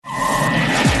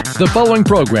The following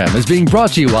program is being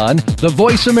brought to you on the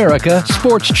Voice America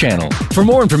Sports Channel. For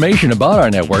more information about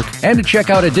our network and to check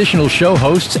out additional show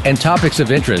hosts and topics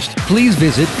of interest, please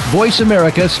visit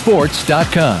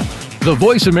voiceamericasports.com. The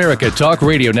Voice America Talk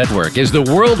Radio Network is the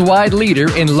worldwide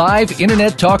leader in live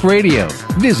Internet talk radio.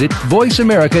 Visit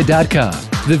voiceamerica.com.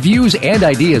 The views and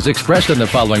ideas expressed on the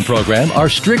following program are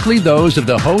strictly those of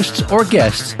the hosts or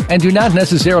guests and do not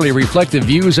necessarily reflect the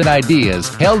views and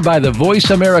ideas held by the Voice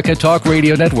America Talk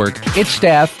Radio Network, its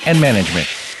staff, and management.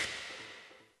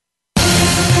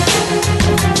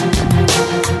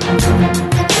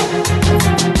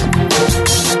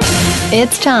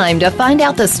 It's time to find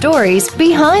out the stories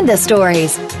behind the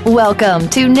stories. Welcome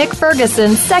to Nick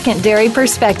Ferguson's Secondary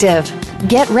Perspective.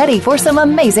 Get ready for some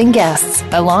amazing guests,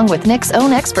 along with Nick's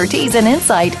own expertise and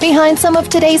insight behind some of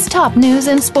today's top news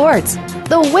in sports.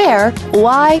 The where,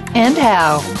 why, and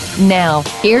how. Now,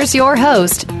 here's your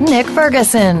host, Nick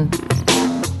Ferguson.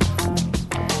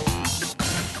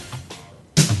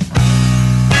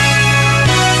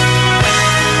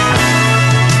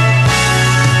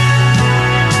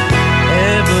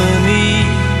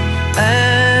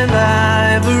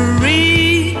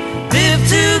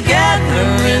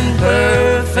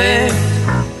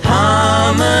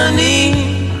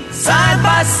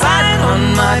 Side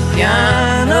on my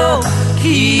piano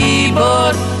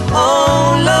keyboard.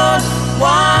 Oh Lord,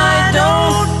 why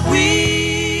don't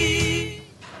we?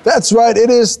 That's right,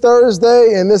 it is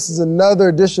Thursday, and this is another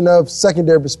edition of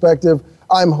Secondary Perspective.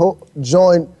 I'm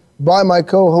joined by my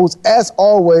co-host, as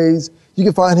always. You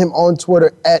can find him on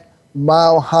Twitter at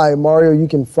Mile High Mario. You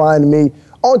can find me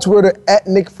on Twitter at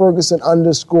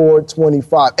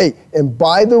NickFerguson_25. Hey, and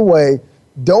by the way,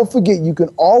 don't forget, you can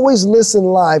always listen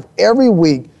live every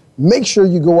week. Make sure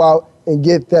you go out and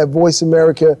get that Voice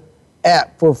America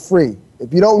app for free.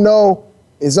 If you don't know,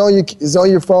 it's on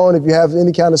your phone. If you have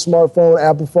any kind of smartphone,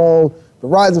 Apple phone,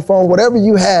 Verizon phone, whatever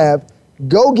you have,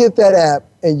 go get that app,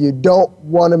 and you don't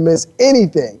want to miss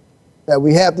anything that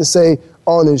we have to say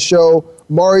on this show.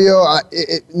 Mario,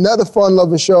 another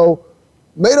fun-loving show.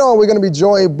 Later on, we're going to be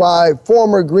joined by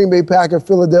former Green Bay Packer,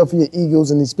 Philadelphia Eagles,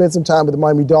 and he spent some time with the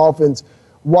Miami Dolphins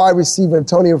wide receiver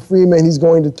Antonio Freeman. He's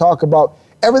going to talk about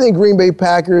everything Green Bay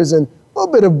Packers and a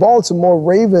little bit of Baltimore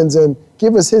Ravens and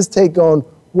give us his take on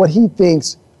what he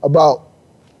thinks about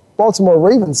Baltimore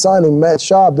Ravens signing Matt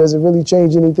Schaub. Does it really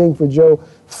change anything for Joe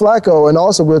Flacco? And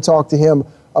also we'll talk to him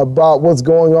about what's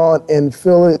going on in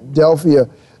Philadelphia.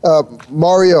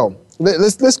 Mario,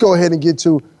 let's go ahead and get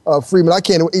to Freeman. I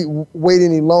can't wait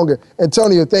any longer.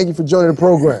 Antonio, thank you for joining the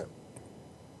program.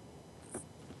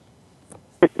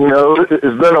 You know, it's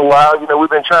been a while. You know, we've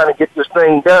been trying to get this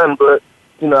thing done, but,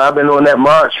 you know, I've been on that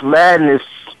March madness.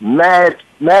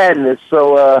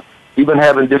 So we've been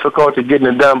having difficulty getting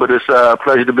it done, but it's a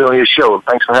pleasure to be on your show.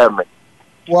 Thanks for having me.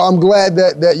 Well, I'm glad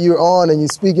that you're on, and you're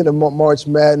speaking of March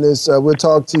Madness. We'll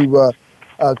talk to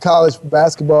college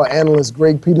basketball analyst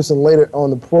Greg Peterson later on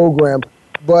the program.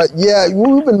 But, yeah,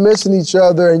 we've been missing each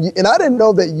other, and I didn't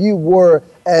know that you were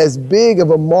as big of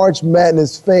a March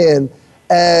Madness fan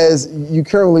as you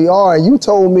currently are. And you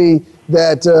told me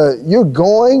that you're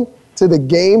going to the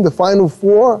game, the Final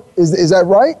Four. Is that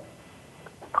right?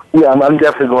 Yeah, I'm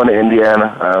definitely going to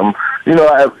Indiana. You know,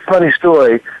 a funny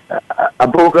story. I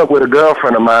broke up with a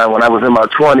girlfriend of mine when I was in my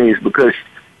 20s because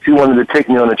she wanted to take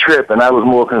me on a trip, and I was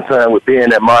more concerned with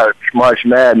being at March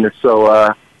Madness.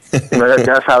 So, you know,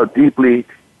 that's how deeply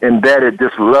embedded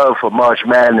this love for March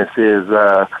Madness is.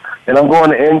 And I'm going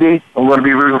to Indy. I'm going to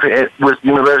be rooting for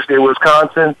University of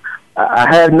Wisconsin. I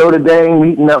had Notre Dame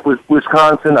meeting up with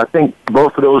Wisconsin. I think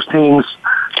both of those teams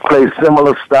play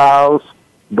similar styles,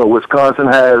 but Wisconsin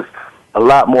has a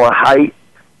lot more height.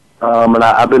 And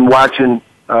I've been watching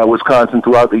Wisconsin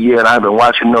throughout the year, and I've been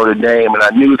watching Notre Dame, and I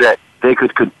knew that they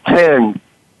could contend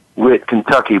with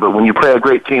Kentucky. But when you play a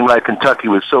great team like Kentucky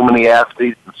with so many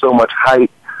athletes and so much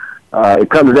height, it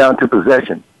comes down to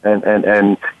possession.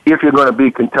 And if you're going to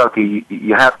beat Kentucky,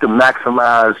 you have to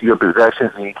maximize your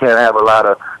possessions, and you can't have a lot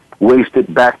of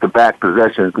wasted back-to-back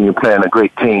possessions when you're playing a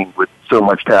great team with so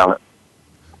much talent.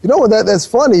 You know what? That's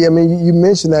funny. I mean, you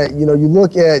mentioned that. You know, you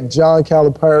look at John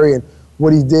Calipari and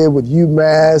what he did with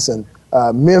UMass and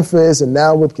Memphis and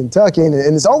now with Kentucky, and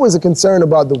it's always a concern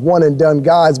about the one-and-done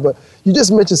guys, but you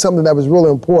just mentioned something that was really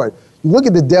important. You look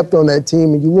at the depth on that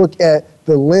team, and you look at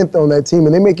the length on that team,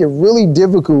 and they make it really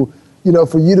difficult, you know,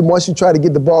 for you to, once you try to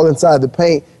get the ball inside the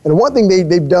paint. And one thing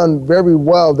they've done very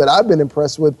well that I've been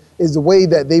impressed with is the way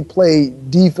that they play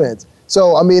defense.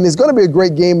 So, I mean, it's going to be a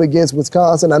great game against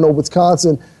Wisconsin. I know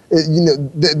Wisconsin, you know,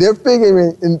 they're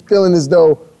figuring and feeling as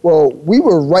though, well, we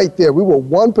were right there. We were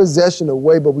one possession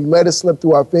away, but we let it slip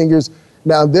through our fingers.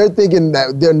 Now, they're thinking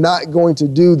that they're not going to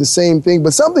do the same thing,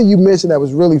 but something you mentioned that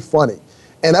was really funny.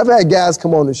 And I've had guys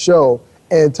come on the show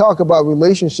and talk about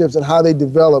relationships and how they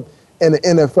develop in the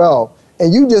NFL.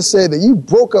 And you just said that you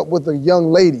broke up with a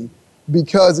young lady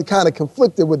because it kind of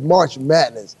conflicted with March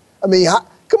Madness. I mean,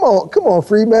 come on,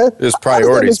 Freeman. It's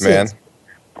priorities, man.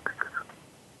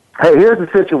 Hey, here's the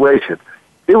situation.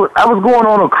 I was going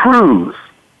on a cruise.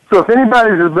 So if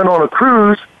anybody's been on a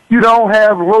cruise, you don't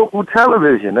have local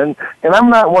television. And I'm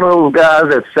not one of those guys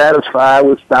that's satisfied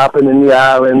with stopping in the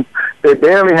islands. They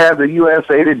barely have the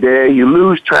USA Today. You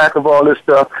lose track of all this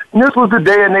stuff. And this was the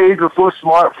day and age before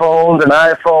smartphones and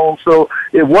iPhones, so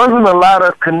it wasn't a lot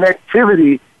of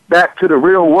connectivity back to the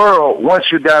real world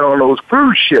once you got on those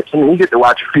cruise ships. I mean, you get to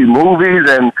watch a few movies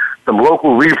and some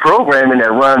local reprogramming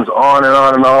that runs on and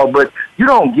on and on, but you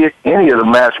don't get any of the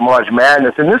March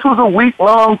Madness. And this was a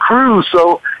week-long cruise,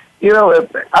 so, you know,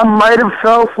 I might have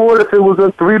fell for it if it was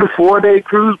a 3 to 4 day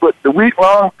cruise, but the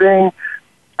week-long thing,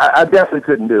 I definitely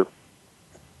couldn't do.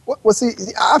 Well, see,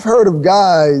 I've heard of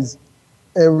guys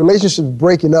and relationships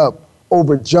breaking up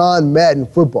over John Madden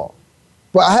football,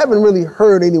 but I haven't really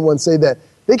heard anyone say that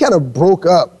they kind of broke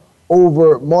up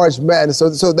over March Madness.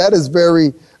 So that is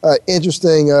very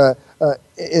interesting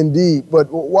indeed.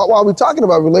 But while we're talking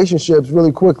about relationships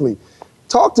really quickly,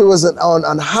 talk to us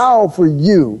on how for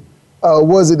you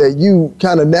was it that you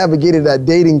kind of navigated that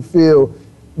dating field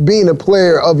being a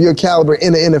player of your caliber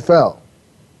in the NFL?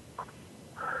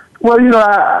 Well, you know,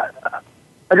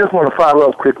 I just want to follow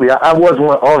up quickly. I was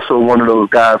also one of those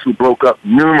guys who broke up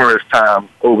numerous times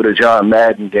over the John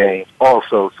Madden game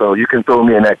also, so you can throw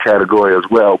me in that category as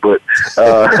well. But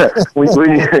when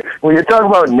you're talking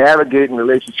about navigating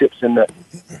relationships in the,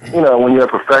 you know, when you're a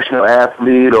professional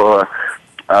athlete or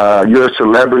you're a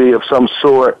celebrity of some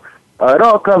sort, it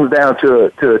all comes down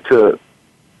to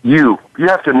you. You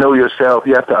have to know yourself.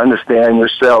 You have to understand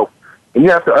yourself. And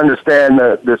you have to understand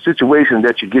the situation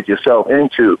that you get yourself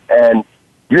into. And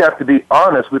you have to be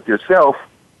honest with yourself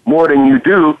more than you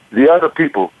do the other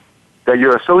people that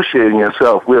you're associating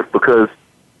yourself with, because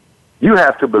you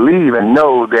have to believe and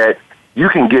know that you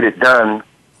can get it done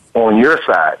on your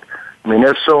side. I mean,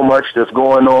 there's so much that's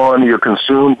going on. You're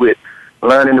consumed with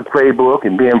learning the playbook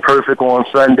and being perfect on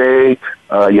Sunday.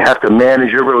 You have to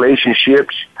manage your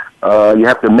relationships. You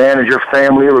have to manage your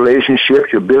family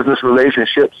relationships, your business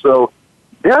relationships. So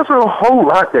there's a whole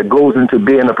lot that goes into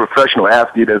being a professional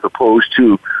athlete as opposed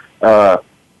to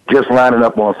just lining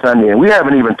up on Sunday. And we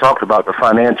haven't even talked about the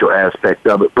financial aspect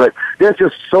of it, but there's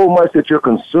just so much that you're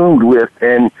consumed with.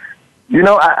 And, you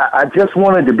know, I just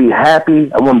wanted to be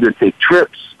happy. I wanted to take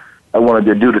trips. I wanted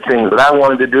to do the things that I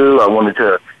wanted to do. I wanted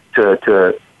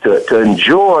to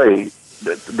enjoy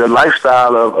the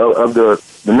lifestyle of the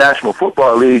National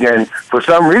Football League. And for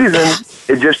some reason,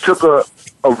 it just took a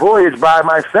voyage by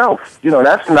myself. You know,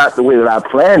 that's not the way that I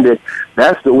planned it.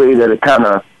 That's the way that it kind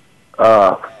of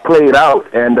played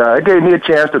out. And it gave me a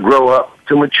chance to grow up,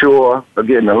 to mature,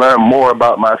 again, to learn more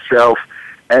about myself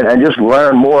and just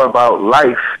learn more about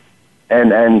life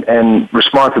and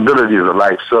responsibilities of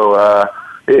life. So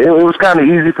it was kind of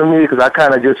easy for me because I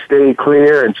kind of just stayed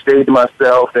clear and stayed to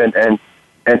myself and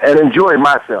enjoyed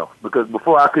myself, because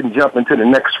before I could jump into the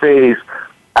next phase,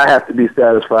 I have to be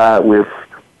satisfied with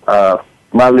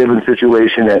my living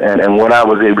situation and what I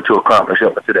was able to accomplish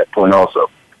up to that point also.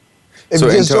 So,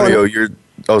 Antonio,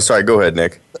 sorry, go ahead,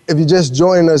 Nick. If you're just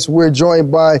joining us, we're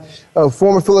joined by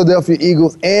former Philadelphia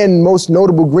Eagles and most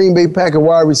notable Green Bay Packer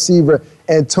wide receiver,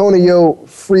 Antonio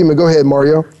Freeman. Go ahead,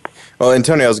 Mario. Well,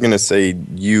 Antonio, I was going to say,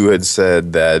 you had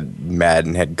said that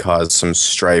Madden had caused some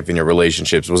strife in your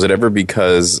relationships. Was it ever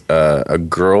because a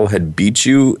girl had beat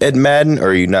you at Madden, or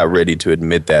are you not ready to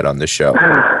admit that on the show?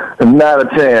 Not a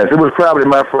chance. It was probably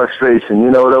my frustration. You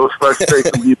know, those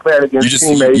frustrations you playing against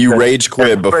teammates. You rage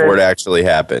quit before it actually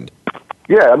happened.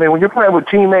 Yeah, I mean, when you're playing with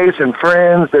teammates and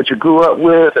friends that you grew up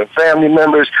with and family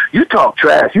members, you talk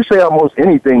trash. You say almost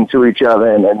anything to each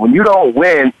other. And when you don't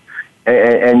win,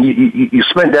 and you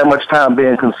spend that much time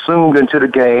being consumed into the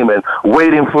game and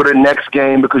waiting for the next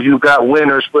game because you've got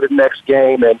winners for the next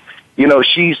game, and, you know,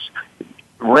 she's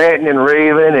ranting and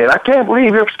raving, and I can't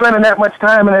believe you're spending that much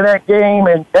time into that game,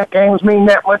 and that games mean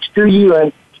that much to you,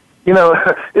 and, you know,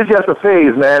 it's just a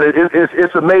phase, man.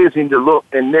 It's amazing to look,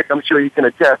 and Nick, I'm sure you can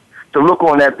attest, to look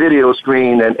on that video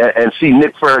screen and see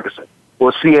Nick Ferguson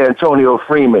or see Antonio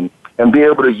Freeman and be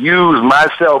able to use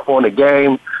myself on the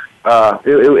game.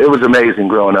 It was amazing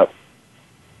growing up.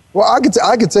 Well, I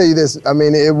could tell you this. I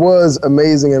mean, it was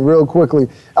amazing. And real quickly,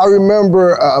 I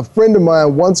remember a friend of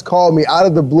mine once called me out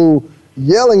of the blue,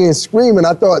 yelling and screaming.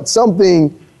 I thought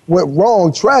something went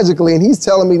wrong tragically, and he's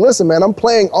telling me, listen, man, I'm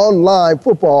playing online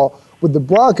football with the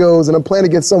Broncos and I'm playing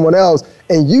against someone else,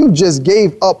 and you just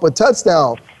gave up a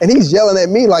touchdown. And he's yelling at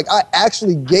me like I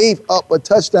actually gave up a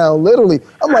touchdown, literally.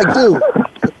 I'm like, dude,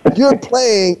 you're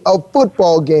playing a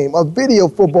football game, a video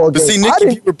football game. But see, Nick,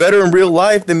 if you were better in real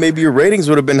life, then maybe your ratings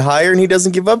would have been higher, and he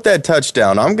doesn't give up that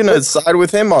touchdown. I'm going to side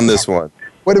with him on this one.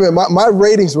 Wait a minute, my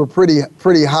ratings were pretty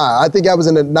high. I think I was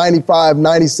in the 95,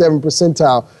 97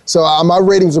 percentile. So my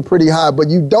ratings were pretty high, but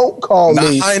you don't call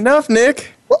me. Not high enough,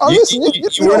 Nick. Well, listen, you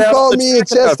don't call me and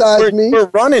chastise me.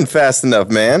 We're running fast enough,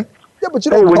 man. Yeah, but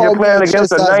you don't when call you're me playing and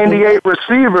against a chastise me. 98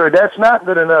 receiver, that's not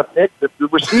good enough, Nick. The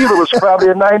receiver was probably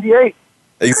a 98.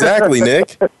 Exactly,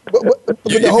 Nick. But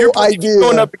the whole idea. If you're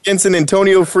going up against an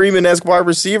Antonio Freeman-esque wide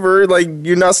receiver, like,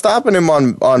 you're not stopping him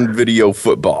on video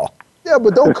football. Yeah,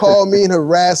 but don't call me and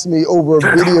harass me over a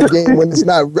video game when it's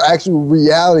not actual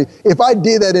reality. If I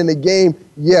did that in a game,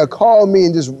 yeah, call me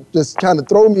and just kind of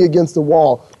throw me against the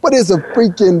wall. But it's a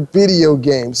freaking video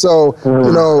game. So,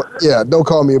 yeah, don't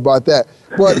call me about that.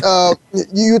 But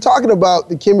you're talking about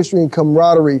the chemistry and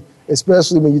camaraderie,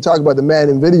 especially when you talk about the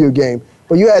Madden video game.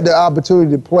 But you had the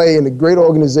opportunity to play in a great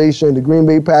organization, the Green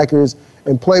Bay Packers,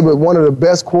 and play with one of the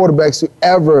best quarterbacks to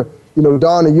ever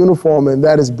don a uniform, and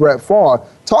that is Bret Favre.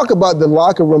 Talk about the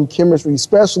locker room chemistry,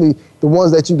 especially the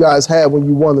ones that you guys had when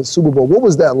you won the Super Bowl. What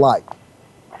was that like?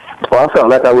 Well, I felt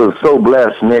like I was so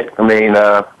blessed, Nick. I mean,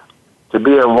 to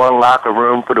be in one locker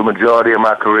room for the majority of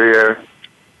my career,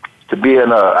 to be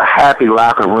in a happy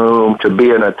locker room, to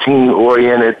be in a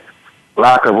team-oriented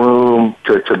locker room,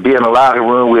 to be in a locker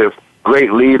room with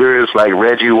great leaders like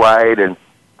Reggie White and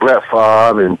Bret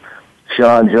Favre and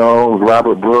Sean Jones,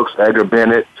 Robert Brooks, Edgar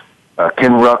Bennett,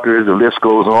 Ken Ruckers, the list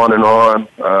goes on and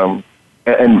on.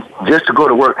 And just to go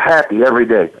to work happy every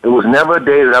day. It was never a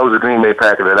day that I was a Green Bay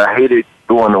Packer that I hated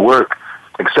going to work,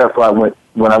 except for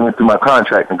when I went through my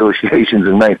contract negotiations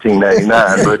in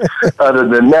 1999. But other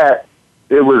than that,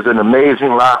 it was an amazing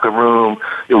locker room.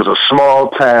 It was a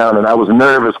small town, and I was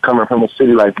nervous coming from a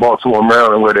city like Baltimore,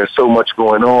 Maryland, where there's so much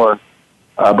going on.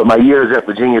 But my years at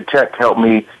Virginia Tech helped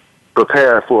me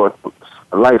prepare for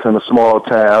life in a small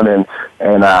town,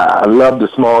 and I loved the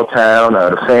small town.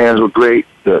 The fans were great.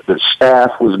 The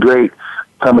staff was great.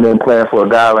 Coming in playing for a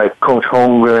guy like Coach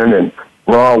Holmgren and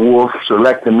Ron Wolf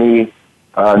selecting me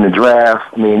in the draft.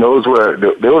 I mean, those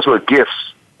were gifts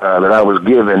that I was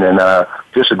given, and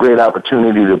just a great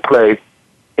opportunity to play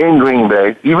in Green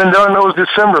Bay, even during those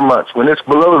December months when it's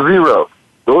below zero.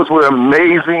 Those were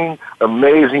amazing,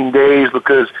 amazing days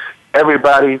because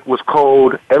everybody was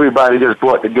cold. Everybody just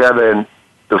brought together, and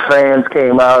the fans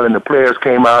came out and the players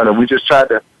came out, and we just tried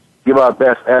to give our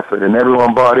best effort, and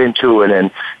everyone bought into it. And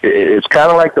it's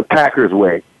kind of like the Packers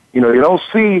way. You don't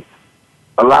see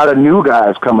a lot of new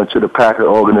guys coming to the Packer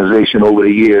organization over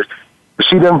the years. You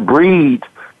see them breed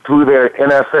through their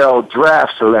NFL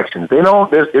draft selections.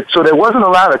 So there wasn't a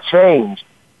lot of change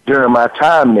during my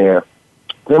time there.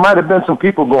 There might have been some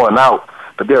people going out,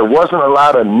 but there wasn't a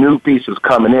lot of new pieces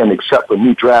coming in except for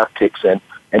new draft picks, and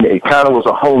it kind of was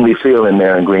a homely feeling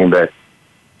there in Green Bay.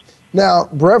 Now,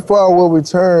 Bret Favre will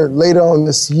return later on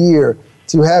this year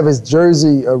to have his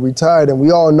jersey retired, and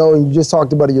we all know, and you just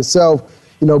talked about it yourself,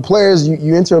 players,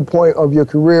 you enter a point of your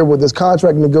career where there's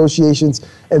contract negotiations,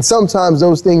 and sometimes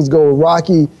those things go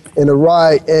rocky and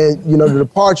awry, and, the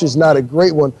departure's not a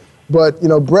great one. But,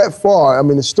 Bret Favre, I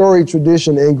mean, the storied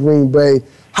tradition in Green Bay,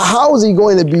 how is he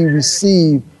going to be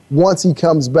received once he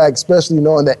comes back, especially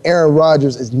knowing that Aaron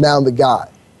Rodgers is now the guy?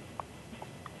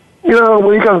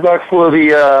 When he comes back for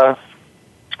the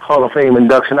Hall of Fame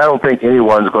induction, I don't think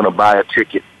anyone's going to buy a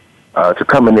ticket to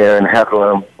come in there and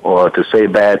heckle him or to say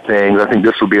bad things. I think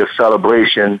this will be a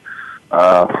celebration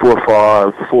for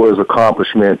Favre, for his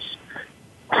accomplishments,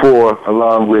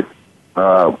 along with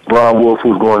Ron Wolf,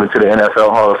 who's going into the NFL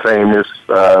Hall of Fame this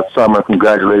summer.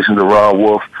 Congratulations to Ron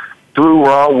Wolf. Through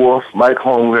Ron Wolf, Mike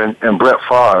Holmgren, and Bret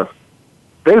Favre,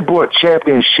 they brought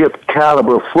championship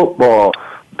caliber football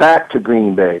back to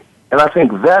Green Bay. And I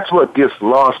think that's what gets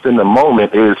lost in the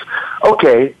moment is,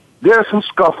 okay, there are some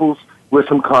scuffles with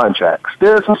some contracts.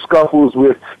 There are some scuffles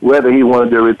with whether he wanted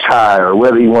to retire or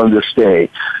whether he wanted to stay.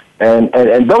 And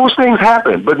those things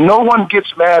happen, but no one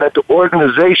gets mad at the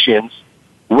organizations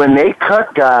when they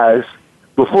cut guys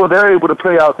before they're able to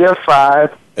play out their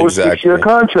 5 or 6 year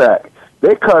contract.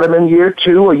 They cut them in year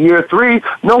 2 or year 3.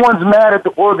 No one's mad at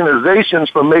the organizations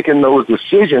for making those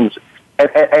decisions.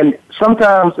 And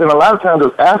sometimes, and a lot of times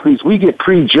as athletes, we get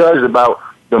prejudged about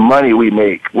the money we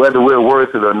make, whether we're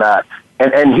worth it or not.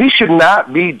 And he should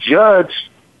not be judged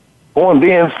on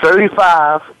being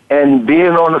 35 and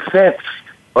being on the fence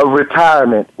of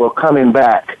retirement or coming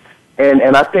back.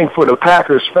 And I think for the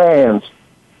Packers fans,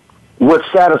 what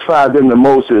satisfies them the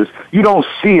most is you don't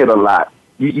see it a lot.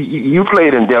 You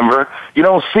played in Denver. You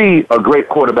don't see a great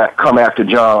quarterback come after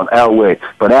John Elway.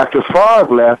 But after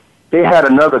Favre left, they had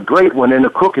another great one in the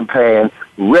cooking pan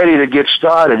ready to get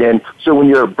started. And so when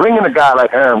you're bringing a guy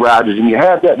like Aaron Rodgers and you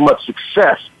have that much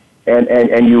success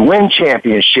and you win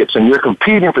championships and you're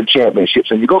competing for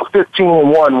championships and you go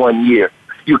 15-1 one year,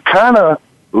 you kind of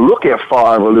look at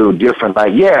Favre a little different.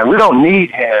 Like, yeah, we don't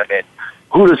need him. And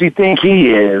who does he think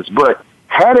he is? But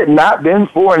had it not been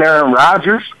for an Aaron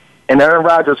Rodgers, and Aaron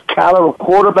Rodgers' caliber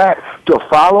quarterback to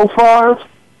follow Favre,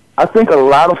 I think a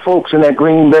lot of folks in that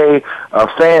Green Bay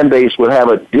fan base would have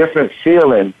a different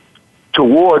feeling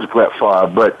towards Bret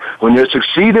Favre. But when you're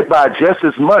succeeded by just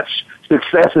as much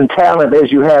success and talent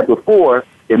as you had before,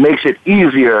 it makes it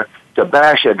easier to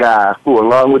bash a guy who,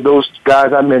 along with those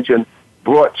guys I mentioned,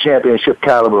 brought championship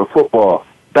caliber football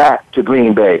back to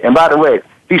Green Bay. And by the way,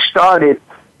 he started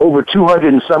over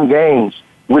 200 and some games,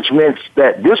 which meant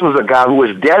that this was a guy who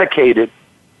was dedicated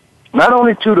not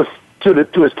only to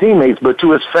his teammates, but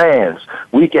to his fans,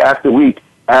 week after week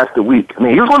after week. I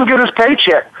mean, he was going to get his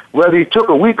paycheck whether he took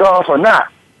a week off or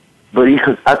not. But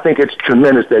I think it's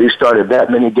tremendous that he started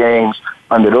that many games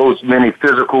under those many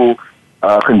physical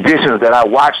conditions that I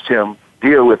watched him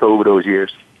deal with over those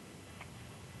years.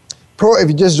 If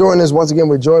you just joined us, once again,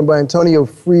 we're joined by Antonio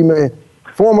Freeman,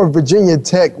 former Virginia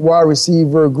Tech wide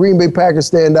receiver, Green Bay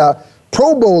Packers standout,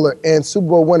 Pro Bowler, and Super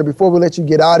Bowl winner. Before we let you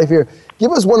get out of here,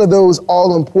 give us one of those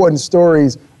all-important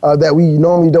stories that we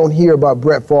normally don't hear about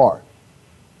Bret Favre.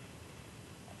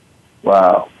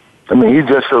 Wow. I mean, he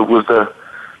just was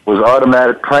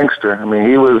automatic prankster. I mean,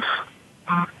 he was,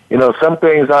 some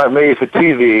things aren't made for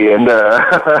TV, and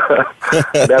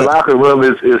that locker room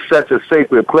is such a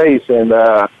sacred place, and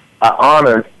I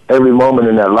honor every moment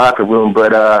in that locker room,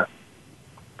 but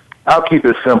I'll keep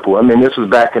it simple. I mean, this was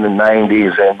back in the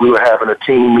 90s, and we were having a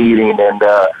team meeting, and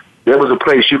there was a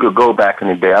place you could go back in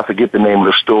the day. I forget the name of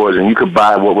the stores, and you could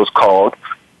buy what was called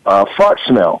fart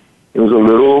smell. It was a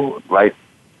little, like,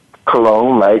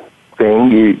 cologne-like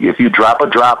thing. If you drop a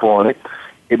drop on it,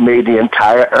 it made the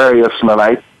entire area smell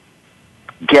like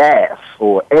gas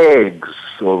or eggs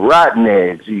or rotten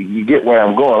eggs. You get where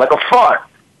I'm going, like a fart.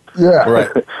 Yeah. Right.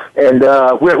 And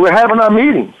we're having our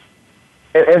meetings.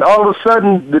 And all of a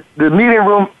sudden, the meeting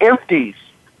room empties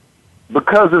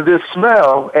because of this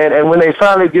smell. And when they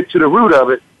finally get to the root of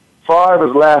it, Favre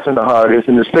is laughing the hardest,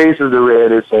 and his face is the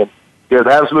reddest, and there's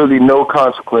absolutely no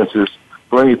consequences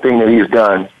for anything that he's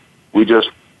done. We just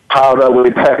piled our way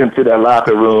back into that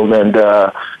locker room and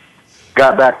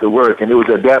got back to work. And it was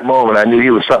at that moment I knew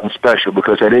he was something special,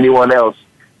 because had anyone else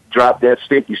dropped that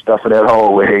stinky stuff in that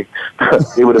hallway,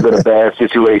 it would have been a bad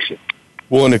situation.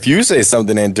 Well, and if you say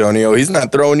something, Antonio, he's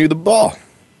not throwing you the ball.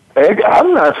 Hey,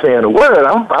 I'm not saying a word.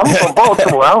 I'm from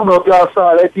Baltimore. I don't know if y'all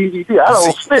saw that DVD. I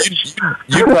don't snitch.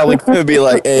 You probably could be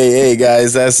like, hey,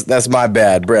 guys, that's my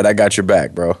bad. Brett, I got your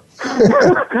back, bro.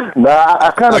 Nah,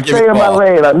 I kind of stay in my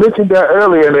lane. I mentioned that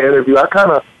earlier in the interview. I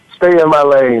kind of stay in my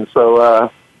lane. So,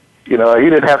 he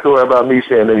didn't have to worry about me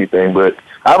saying anything. But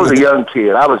I was a young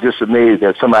kid. I was just amazed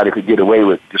that somebody could get away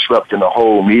with disrupting the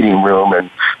whole meeting room and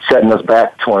setting us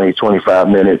back 20, 25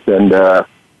 minutes and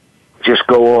just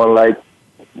go on like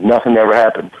nothing ever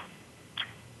happened.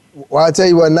 Well, I tell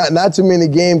you what, not too many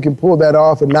games can pull that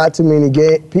off, and not too many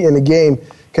in the game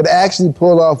could actually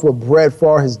pull off what Bret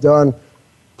Favre has done.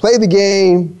 Play the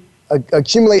game,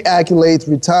 accumulate accolades,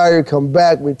 retire, come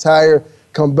back, retire,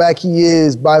 come back. He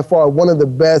is by far one of the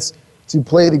best to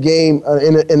play the game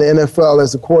in the NFL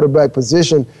as a quarterback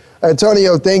position.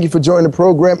 Antonio, thank you for joining the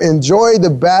program. Enjoy the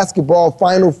basketball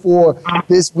Final Four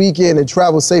this weekend and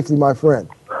travel safely, my friend.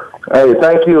 Hey,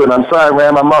 thank you, and I'm sorry,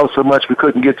 Ram, I'm out so much we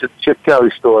couldn't get to the Chip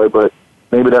Kelly story, but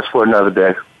maybe that's for another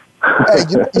day. Hey,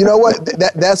 you know what?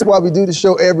 That's why we do the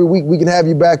show every week. We can have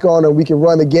you back on, and we can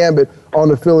run the gambit on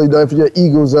the Philadelphia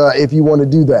Eagles if you want to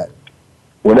do that.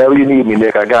 Whenever you need me,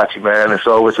 Nick, I got you, man. It's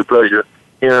always a pleasure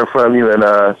hearing from you, and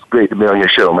it's great to be on your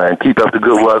show, man. Keep up the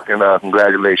good work, and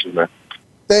congratulations, man.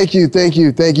 Thank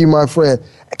you, my friend.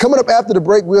 Coming up after the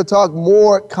break, we'll talk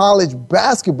more college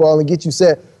basketball and get you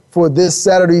set for this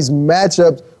Saturday's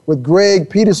matchups with Greg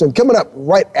Peterson. Coming up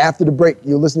right after the break,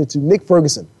 you're listening to Nick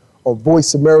Ferguson on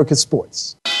Voice America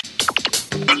Sports.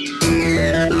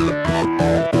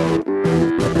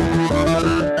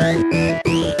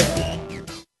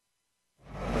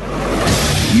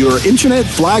 Your internet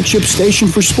flagship station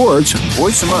for sports,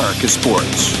 Voice America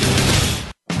Sports.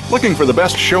 Looking for the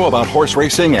best show about horse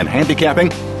racing and handicapping?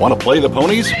 Want to play the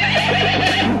ponies?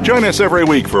 Join us every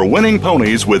week for Winning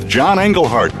Ponies with John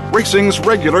Englehart, racing's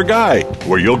regular guy,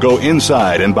 where you'll go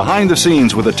inside and behind the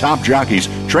scenes with the top jockeys,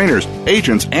 trainers,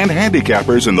 agents, and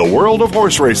handicappers in the world of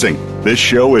horse racing. This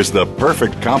show is the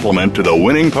perfect complement to the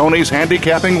Winning Ponies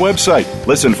handicapping website.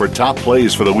 Listen for top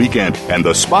plays for the weekend and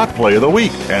the spot play of the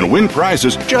week, and win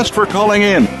prizes just for calling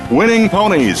in. Winning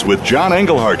Ponies with John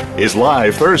Englehart is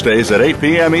live Thursdays at 8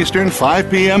 p.m. Eastern, 5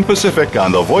 p.m. Pacific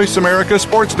on the Voice America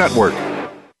Sports Network.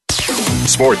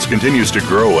 Sports continues to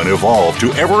grow and evolve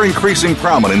to ever-increasing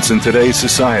prominence in today's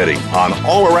society. On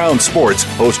All Around Sports,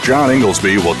 host John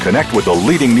Inglesby will connect with the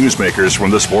leading newsmakers from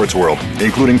the sports world,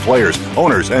 including players,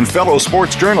 owners, and fellow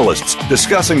sports journalists,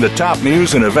 discussing the top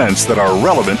news and events that are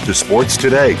relevant to sports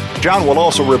today. John will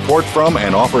also report from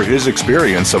and offer his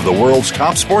experience of the world's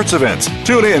top sports events.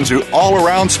 Tune in to All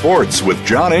Around Sports with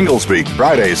John Inglesby,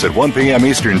 Fridays at 1 p.m.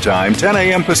 Eastern Time, 10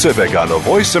 a.m. Pacific on the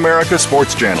Voice America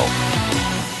Sports Channel.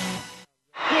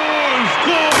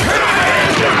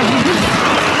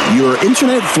 Your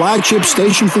internet flagship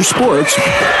station for sports.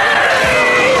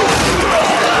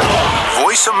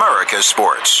 Voice America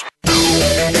Sports.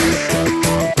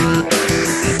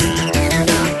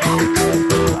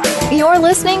 You're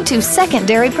listening to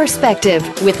Secondary Perspective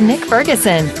with Nick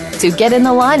Ferguson. To get in the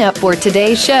lineup for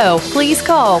today's show, please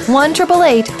call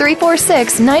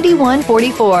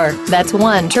 1-888-346-9144. That's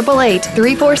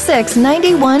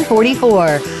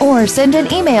 1-888-346-9144. Or send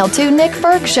an email to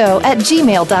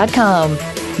nickfergshow@gmail.com.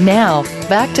 Now,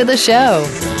 back to the show.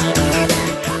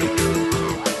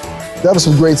 That was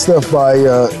some great stuff by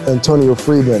Antonio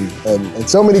Freeman. And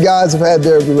so many guys have had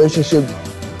their relationship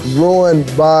ruined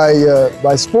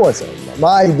by sports.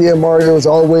 My idea, Mario, is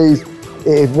always,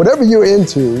 if whatever you're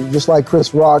into, just like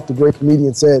Chris Rock, the great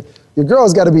comedian, said, your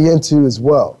girl's got to be into as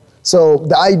well. So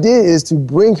the idea is to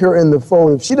bring her in the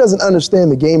fold. If she doesn't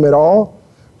understand the game at all,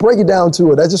 break it down to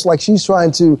her. That's just like she's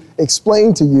trying to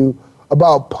explain to you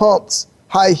about pumps,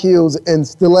 high heels, and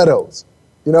stilettos.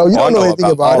 You know, you don't know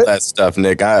anything about all it. that stuff,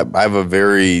 Nick. I have a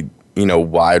very,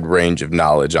 wide range of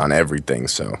knowledge on everything,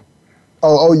 so.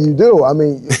 Oh, you do? I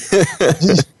mean,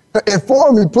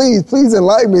 inform me, please. Please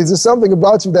enlighten me. Is there something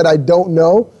about you that I don't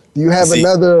know? Do you have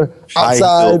another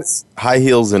outside? High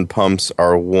heels and pumps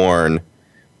are worn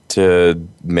to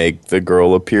make the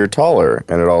girl appear taller,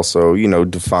 and it also,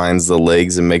 defines the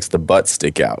legs and makes the butt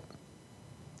stick out.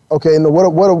 Okay, and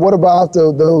what about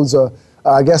those?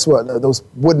 Those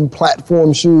wooden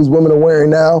platform shoes women are wearing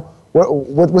now?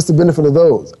 What's the benefit of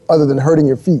those other than hurting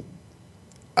your feet?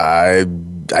 I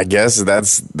guess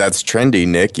that's trendy,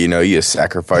 Nick. You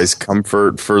sacrifice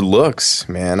comfort for looks,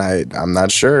 man. I'm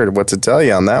not sure what to tell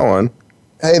you on that one.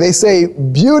 Hey, they say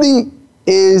beauty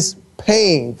is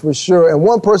pain for sure. And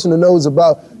one person who knows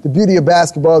about the beauty of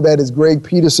basketball, that is Greg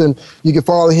Peterson. You can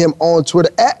follow him on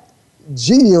Twitter at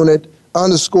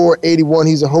 @GUnit_81.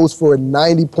 He's a host for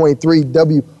 90.3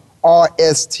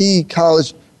 WRST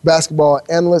college basketball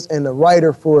analyst and a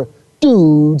writer for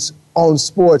Dudes on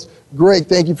Sports. Greg,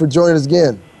 thank you for joining us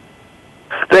again.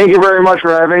 Thank you very much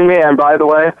for having me. And by the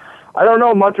way, I don't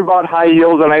know much about high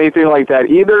heels and anything like that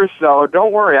either, so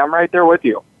don't worry, I'm right there with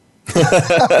you.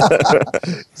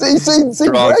 see,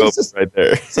 Greg's right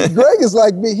there. See, Greg is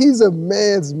like me. He's a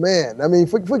man's man. I mean,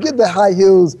 forget the high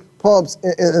heels, pumps,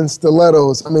 and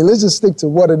stilettos. I mean, let's just stick to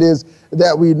what it is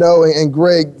that we know. And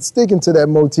Greg, sticking to that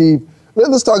motif,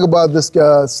 let's talk about this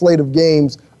slate of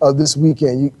games this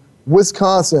weekend.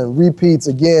 Wisconsin repeats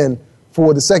again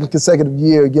for the second consecutive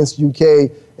year against UK,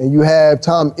 and you have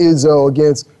Tom Izzo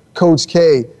against Coach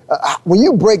K. When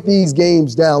you break these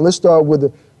games down, let's start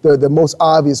with the most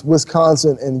obvious,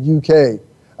 Wisconsin and UK.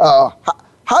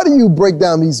 How do you break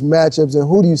down these matchups, and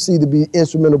who do you see to be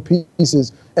instrumental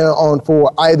pieces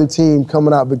for either team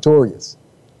coming out victorious?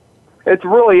 It's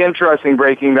really interesting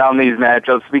breaking down these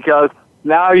matchups because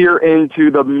now you're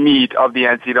into the meat of the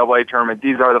NCAA tournament.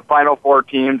 These are the Final Four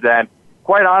teams, and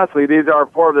quite honestly, these are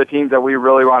four of the teams that we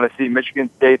really want to see. Michigan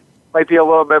State might be a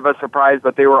little bit of a surprise,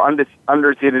 but they were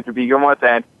underseeded to begin with,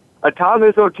 and a Tom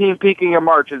Izzo team peaking in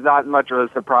March is not much of a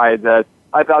surprise. As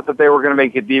I thought that they were going to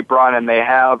make a deep run, and they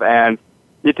have. And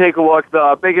you take a look,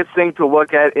 the biggest thing to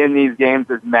look at in these games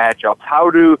is matchups.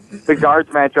 How do the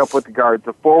guards match up with the guards?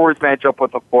 The forwards match up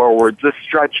with the forwards. The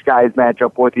stretch guys match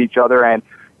up with each other. And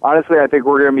honestly, I think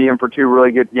we're going to be in for two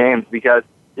really good games because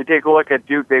you take a look at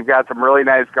Duke, they've got some really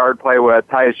nice guard play with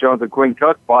Tyus Jones and Quinn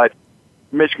Cook, but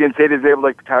Michigan State is able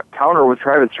to counter with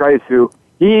Travis Trice, who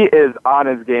he is on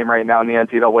his game right now in the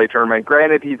NCAA tournament.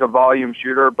 Granted, he's a volume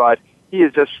shooter, but he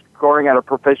is just scoring at a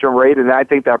proficient rate, and I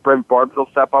think that Brent Forbes will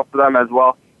step up for them as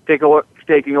well.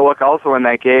 Taking a look also in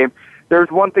that game,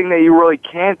 there's one thing that you really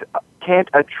can't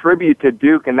attribute to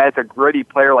Duke, and that's a gritty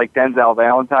player like Denzel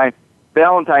Valentine.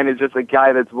 Valentine is just a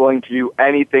guy that's willing to do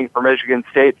anything for Michigan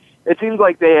State. it seems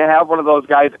like they have one of those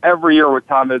guys every year with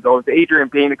Tom Izzo. It was Adrian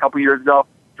Payne a couple years ago,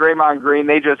 Draymond Green.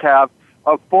 They just have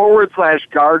a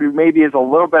forward/guard who maybe is a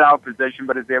little bit out of position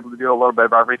but is able to do a little bit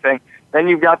of everything. Then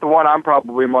you've got the one I'm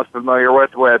probably most familiar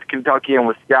with Kentucky and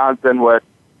Wisconsin, with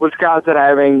Wisconsin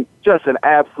having just an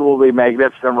absolutely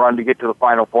magnificent run to get to the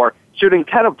Final Four, shooting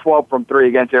 10 of 12 from 3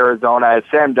 against Arizona as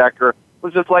Sam Decker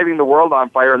was just lighting the world on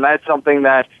fire, and that's something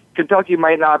that Kentucky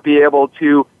might not be able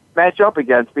to match up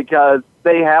against because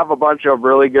they have a bunch of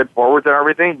really good forwards and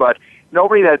everything, but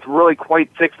nobody that's really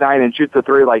quite 6'9" and shoots a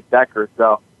 3 like Decker.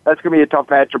 So that's going to be a tough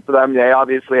matchup for them. They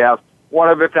obviously have one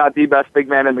of, if not the best big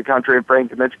man in the country in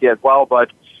Frank Kaminsky as well, but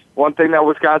one thing that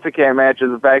Wisconsin can't match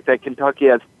is the fact that Kentucky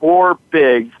has 4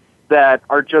 bigs that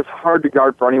are just hard to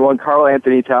guard for anyone. Karl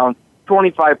Anthony Towns,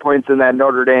 25 points in that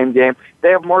Notre Dame game. They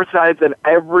have more size than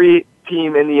every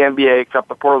team in the NBA except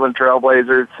the Portland Trail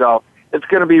Blazers, so it's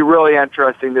going to be really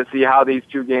interesting to see how these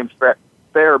two games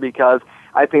fare because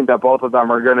I think that both of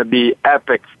them are going to be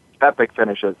epic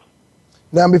finishes.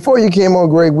 Now, before you came on,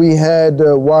 Greg, we had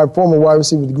former wide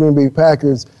receiver of the Green Bay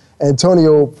Packers,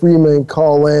 Antonio Freeman,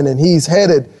 call in, and he's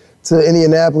headed to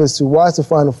Indianapolis to watch the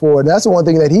Final Four. And that's the one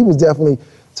thing that he was definitely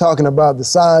talking about, the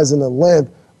size and the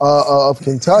length of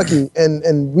Kentucky.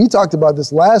 And we talked about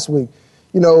this last week.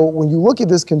 You know, when you look at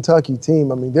this Kentucky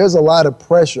team, I mean, there's a lot of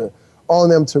pressure on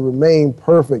them to remain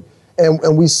perfect.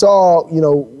 And we saw, you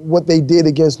know, what they did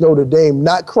against Notre Dame,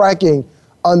 not cracking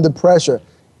under pressure.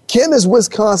 Can this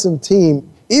Wisconsin team,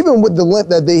 even with the length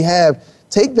that they have,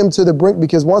 take them to the brink?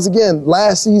 Because once again,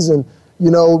 last season, you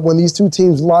know, when these two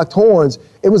teams locked horns,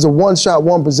 it was a one-shot,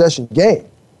 one-possession game.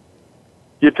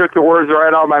 You took the words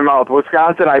right out of my mouth.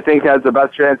 Wisconsin, I think, has the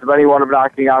best chance of anyone of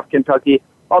knocking off Kentucky.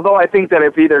 Although I think that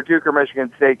if either Duke or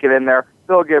Michigan State get in there,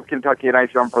 they'll give Kentucky a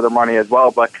nice run for their money as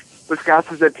well. But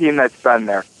Wisconsin's a team that's been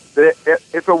there.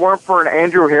 If it weren't for an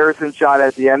Andrew Harrison shot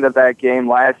at the end of that game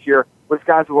last year,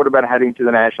 Wisconsin would have been heading to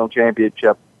the national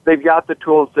championship. They've got the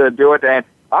tools to do it. And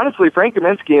honestly, Frank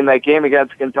Kaminsky in that game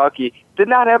against Kentucky did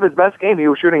not have his best game. He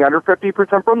was shooting under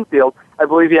 50% from the field. I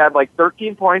believe he had like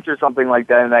 13 points or something like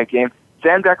that in that game.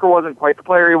 Sam Decker wasn't quite the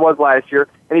player he was last year,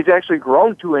 and he's actually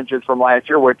grown 2 inches from last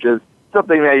year, which is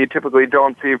something that you typically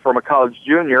don't see from a college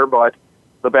junior, but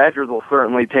the Badgers will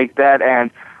certainly take that.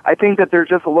 And I think that there's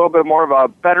just a little bit more of a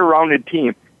better rounded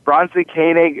team. Bronson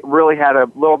Koenig really had a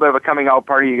little bit of a coming out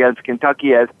party against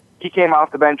Kentucky as he came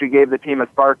off the bench and gave the team a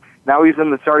spark. Now he's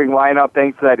in the starting lineup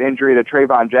thanks to that injury to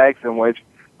Trayvon Jackson, which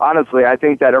honestly I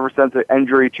think that ever since the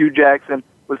injury to Jackson,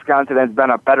 Wisconsin has been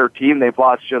a better team. They've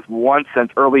lost just once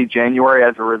since early January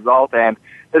as a result, and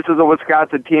this is a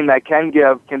Wisconsin team that can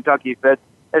give Kentucky fits,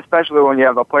 especially when you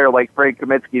have a player like Frank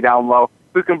Kaminsky down low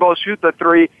who can both shoot the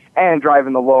 3 and drive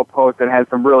in the low post and has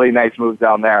some really nice moves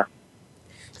down there.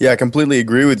 Yeah, I completely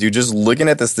agree with you. Just looking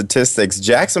at the statistics,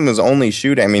 Jackson was only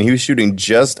shooting, he was shooting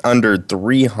just under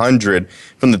 300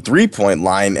 from the three-point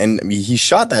line, and he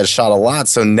shot that shot a lot.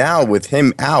 So now with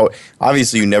him out,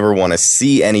 obviously you never want to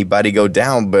see anybody go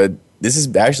down, but this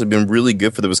has actually been really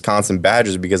good for the Wisconsin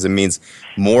Badgers because it means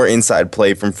more inside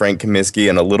play from Frank Kaminsky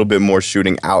and a little bit more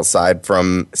shooting outside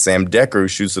from Sam Decker, who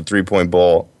shoots the three-point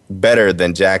ball better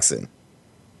than Jackson.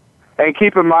 And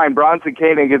keep in mind, Bronson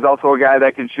Koenig is also a guy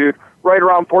that can shoot right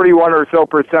around 41% or so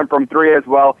from 3 as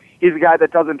well. He's a guy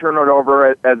that doesn't turn it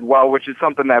over as well, which is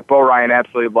something that Bo Ryan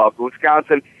absolutely loves.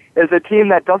 Wisconsin is a team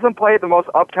that doesn't play the most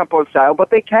up-tempo style,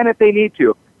 but they can if they need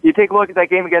to. You take a look at that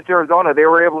game against Arizona, they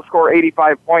were able to score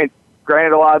 85 points.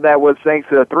 Granted, a lot of that was thanks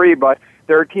to the 3, but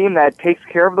they're a team that takes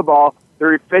care of the ball,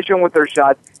 they're efficient with their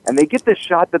shots, and they get the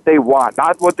shot that they want,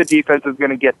 not what the defense is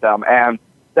going to get them. And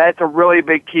that's a really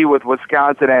big key with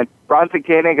Wisconsin, and Bronson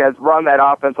Koenig has run that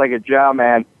offense like a gem,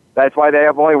 and that's why they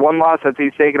have only one loss since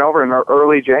he's taken over in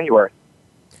early January.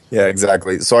 Yeah,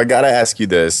 exactly. So I got to ask you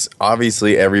this.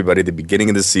 Obviously, everybody at the beginning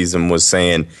of the season was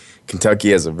saying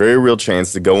Kentucky has a very real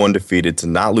chance to go undefeated, to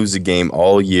not lose a game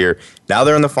all year. Now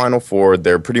they're in the Final Four.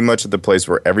 They're pretty much at the place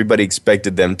where everybody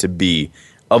expected them to be.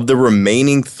 Of the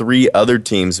remaining 3 other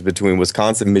teams between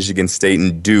Wisconsin, Michigan State,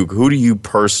 and Duke, who do you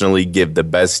personally give the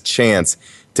best chance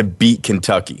to beat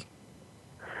Kentucky?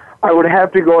 I would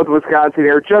have to go with Wisconsin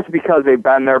here just because they've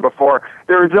been there before.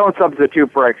 There is no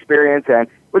substitute for experience, and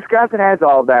Wisconsin has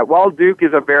all of that. While Duke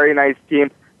is a very nice team,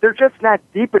 they're just not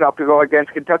deep enough to go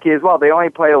against Kentucky as well. They only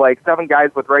play like 7 guys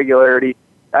with regularity.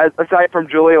 Aside from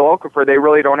Jaleel Okafor, they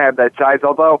really don't have that size,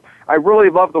 although I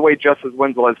really love the way Justice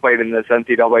Winslow has played in this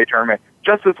NCAA tournament.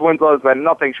 Justice Winslow has been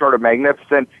nothing short of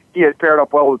magnificent. He has paired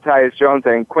up well with Tyus Jones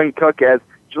and Quinn Cook, as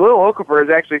Jaleel Okafor has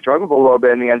actually struggled a little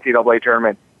bit in the NCAA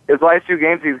tournament. His last 2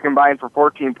 games, he's combined for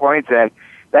 14 points, and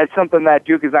that's something that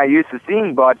Duke is not used to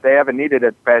seeing, but they haven't needed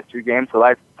it the past 2 games, so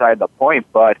that's beside the point.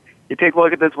 But you take a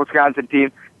look at this Wisconsin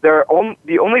team, the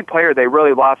only player they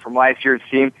really lost from last year's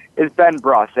team is Ben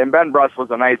Bruss. And Ben Bruss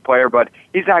was a nice player, but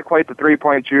he's not quite the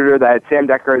three-point shooter that Sam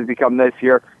Decker has become this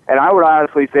year. And I would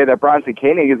honestly say that Bronson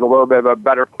Koenig is a little bit of a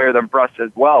better player than Bruss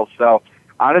as well. So,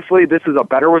 honestly, this is a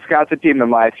better Wisconsin team than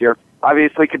last year.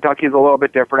 Obviously, Kentucky's a little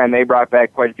bit different, and they brought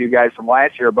back quite a few guys from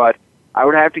last year, but I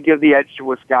would have to give the edge to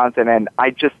Wisconsin, and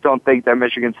I just don't think that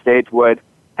Michigan State would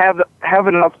have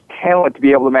enough talent to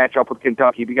be able to match up with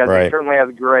Kentucky, because they certainly have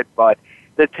the grit, but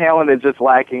the talent is just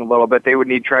lacking a little bit. They would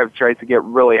need Travis Trice to get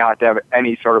really hot to have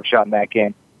any sort of shot in that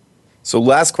game. So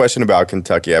last question about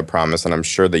Kentucky, I promise, and I'm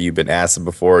sure that you've been asked it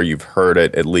before, you've heard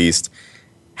it at least.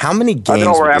 How many games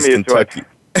would this Kentucky...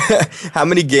 How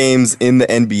many games in the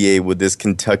NBA would this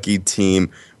Kentucky team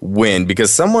win?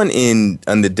 Because someone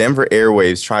on the Denver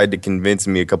airwaves tried to convince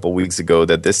me a couple weeks ago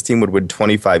that this team would win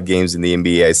 25 games in the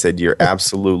NBA. I said, you're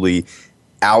absolutely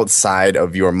outside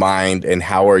of your mind, and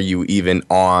how are you even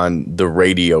on the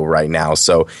radio right now?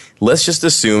 So let's just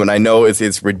assume, and I know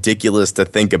it's ridiculous to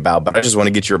think about, but I just want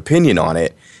to get your opinion on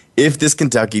it. If this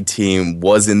Kentucky team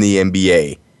was in the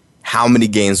NBA, how many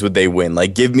games would they win?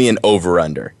 Like, give me an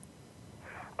over-under.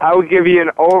 I would give you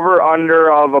an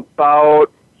over-under of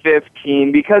about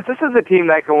 15, because this is a team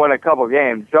that can win a couple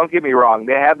games. Don't get me wrong.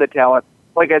 They have the talent.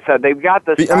 Like I said, they've got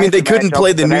the... I mean, they couldn't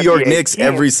play the New York Knicks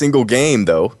every single game,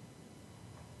 though.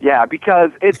 Yeah, because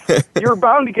you're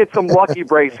bound to get some lucky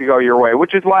breaks to go your way,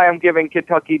 which is why I'm giving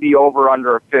Kentucky the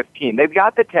over-under of 15. They've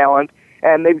got the talent,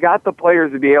 and they've got the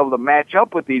players to be able to match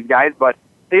up with these guys, but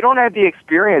they don't have the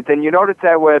experience. And you notice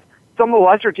that with some of the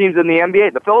lesser teams in the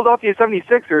NBA. The Philadelphia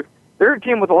 76ers, they're a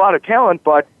team with a lot of talent,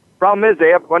 but problem is they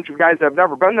have a bunch of guys that have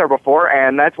never been there before,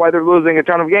 and that's why they're losing a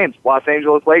ton of games. Los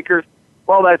Angeles Lakers,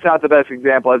 well, that's not the best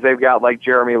example, as they've got like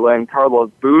Jeremy Lin,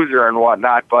 Carlos Boozer, and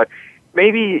whatnot, but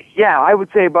maybe, yeah, I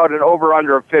would say about an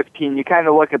over-under of 15. You kind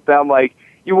of look at them like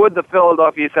you would the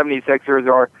Philadelphia 76ers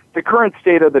or the current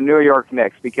state of the New York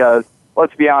Knicks, because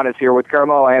let's be honest here, with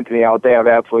Carmelo Anthony out, they have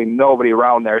absolutely nobody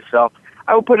around there, so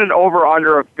I would put an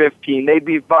over-under of 15. They'd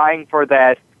be vying for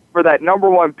that number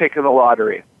one pick of the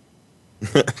lottery.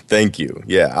 Thank you.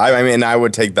 Yeah, I mean, I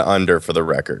would take the under for the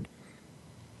record.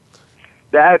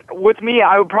 That, with me,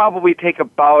 I would probably take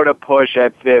about a push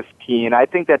at 15. I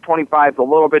think that 25 is a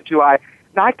little bit too high.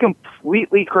 Not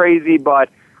completely crazy, but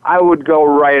I would go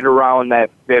right around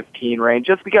that 15 range,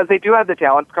 just because they do have the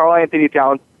talent. Karl Anthony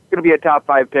Towns going to be a top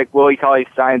 5 pick. Willie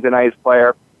Cauley-Stein's a nice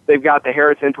player. They've got the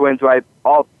Harrison twins, who I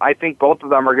think both of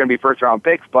them are going to be first-round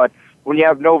picks, but when you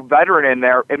have no veteran in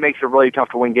there, it makes it really tough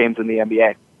to win games in the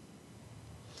NBA.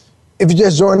 If you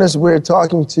just joined us, we're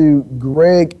talking to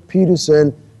Greg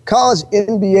Peterson, college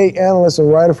NBA analyst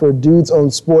and writer for Dudes on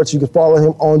Sports. You can follow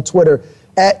him on Twitter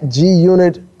at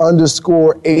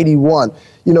 @GUnit_81.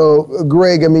 You know,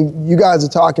 Greg, I mean, you guys are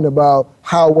talking about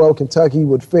how well Kentucky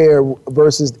would fare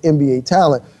versus NBA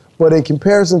talent, but in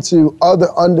comparison to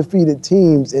other undefeated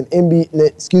teams in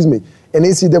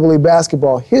NCAA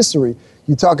basketball history,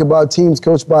 you talk about teams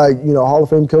coached by, Hall of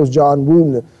Fame coach John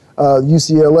Wooden,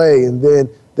 UCLA, and then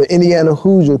the Indiana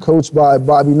Hoosier coached by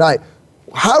Bobby Knight.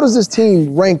 How does this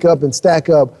team rank up and stack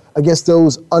up against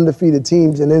those undefeated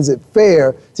teams, and is it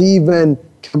fair to even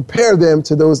compare them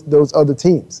to those other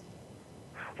teams?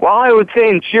 Well, I would say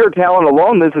in sheer talent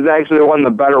alone, this is actually one of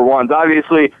the better ones.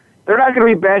 Obviously, they're not going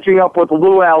to be matching up with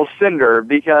Lou Alcindor,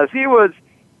 because he was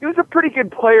a pretty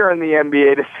good player in the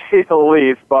NBA, to say the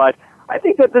least, but I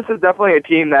think that this is definitely a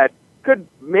team that could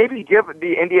maybe give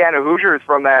the Indiana Hoosiers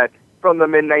from the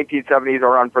mid-1970s a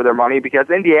run for their money, because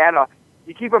Indiana,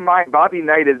 you keep in mind, Bobby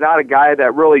Knight is not a guy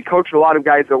that really coached a lot of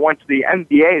guys that went to the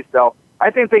NBA, so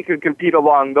I think they could compete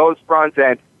along those fronts,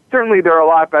 and certainly they're a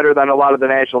lot better than a lot of the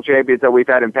national champions that we've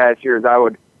had in past years. I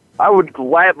would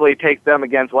gladly take them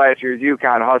against last year's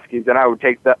UConn Huskies, and I would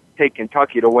take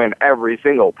Kentucky to win every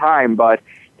single time, but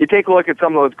you take a look at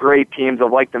some of those great teams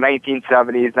of like the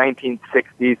 1970s,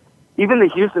 1960s, even the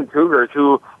Houston Cougars,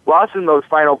 who lost in those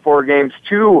Final Four games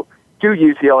to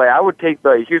UCLA. I would take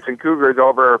the Houston Cougars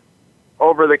over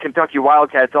the Kentucky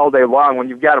Wildcats all day long when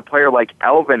you've got a player like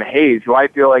Elvin Hayes, who I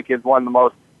feel like is one of the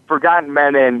most forgotten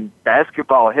men in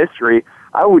basketball history.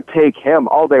 I would take him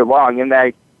all day long. In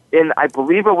I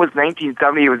believe it was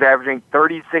 1970, he was averaging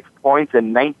 36 points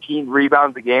and 19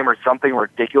 rebounds a game or something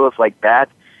ridiculous like that.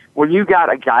 When you got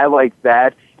a guy like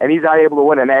that, and he's not able to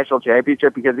win a national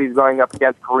championship because he's going up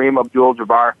against Kareem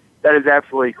Abdul-Jabbar, that is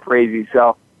absolutely crazy.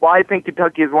 So while I think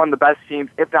Kentucky is one of the best teams,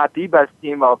 if not the best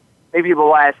team of maybe the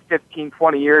last 15,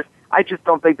 20 years, I just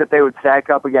don't think that they would stack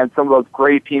up against some of those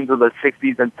great teams of the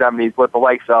 60s and 70s with the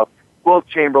likes of Wilt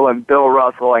Chamberlain, Bill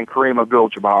Russell, and Kareem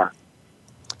Abdul-Jabbar.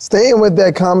 Staying with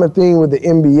that common theme with the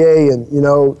NBA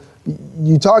and,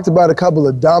 You talked about a couple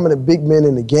of dominant big men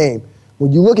in the game.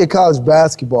 When you look at college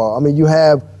basketball, I mean, you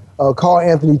have Karl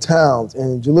Anthony Towns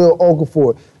and Jahlil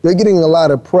Okafor. They're getting a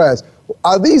lot of press.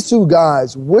 Are these two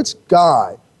guys, which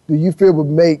guy do you feel would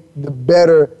make the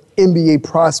better NBA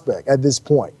prospect at this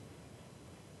point?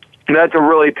 That's a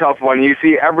really tough one. You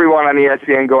see everyone on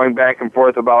ESPN going back and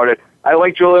forth about it. I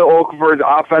like Jahlil Okafor's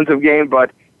offensive game,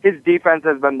 but his defense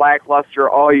has been lackluster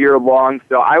all year long,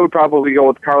 so I would probably go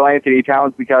with Karl Anthony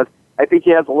Towns because I think he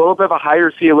has a little bit of a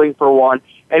higher ceiling for one,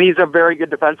 and he's a very good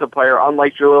defensive player,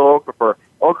 unlike Jahlil Okafor.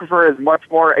 Okafor is much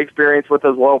more experienced with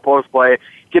his low post play,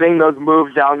 getting those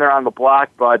moves down there on the block,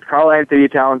 but Karl Anthony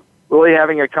Towns really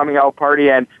having a coming-out party,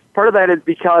 and part of that is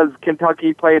because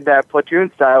Kentucky played that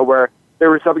platoon style where they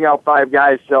were subbing out 5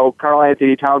 guys, so Karl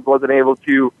Anthony Towns wasn't able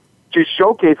to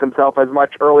showcase himself as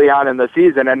much early on in the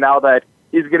season, and now that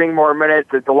he's getting more minutes,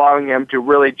 it's allowing him to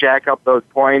really jack up those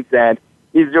points, and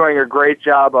he's doing a great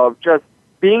job of just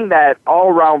being that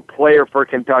all-around player for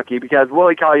Kentucky because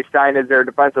Willie Cauley-Stein is their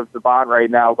defensive savant right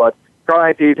now, but Karl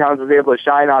Anthony Towns is able to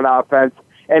shine on offense,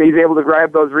 and he's able to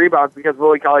grab those rebounds because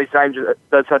Willie Cauley-Stein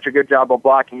does such a good job of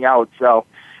blocking out. So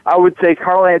I would say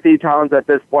Karl Anthony Towns at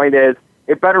this point is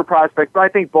a better prospect, but I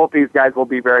think both these guys will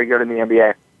be very good in the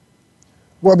NBA.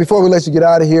 Well, before we let you get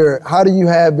out of here, how do you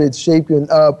have it shaping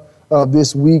up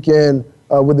this weekend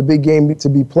with the big game to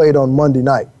be played on Monday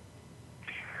night?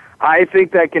 I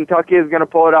think that Kentucky is going to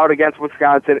pull it out against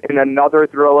Wisconsin in another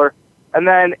thriller. And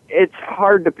then it's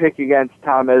hard to pick against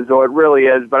Tom Izzo. It really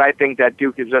is, but I think that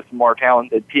Duke is just a more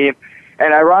talented team.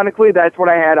 And ironically, that's what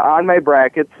I had on my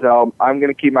bracket, so I'm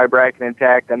going to keep my bracket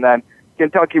intact. And then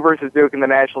Kentucky versus Duke in the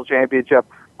national championship,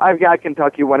 I've got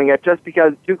Kentucky winning it just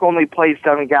because Duke only plays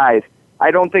 7 guys.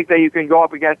 I don't think that you can go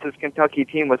up against this Kentucky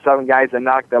team with 7 guys and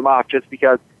knock them off just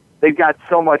because they've got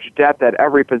so much depth at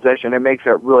every position. It makes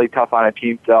it really tough on a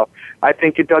team. So I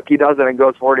think Kentucky does it and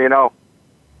goes 40-0.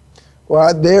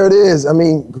 Well, there it is. I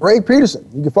mean, Greg Peterson,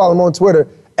 you can follow him on Twitter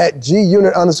at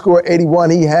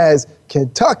 @GUnit_81. He has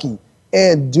Kentucky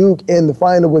and Duke in the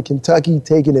final with Kentucky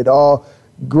taking it all.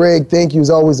 Greg, thank you. It's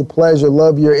always a pleasure.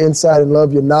 Love your insight and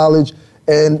love your knowledge.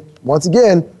 And once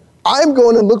again, I'm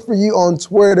going to look for you on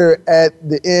Twitter at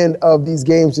the end of these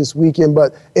games this weekend,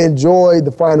 but enjoy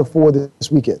the Final Four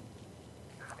this weekend.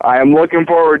 I am looking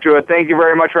forward to it. Thank you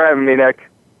very much for having me, Nick.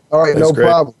 All right, no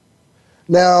problem.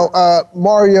 Now,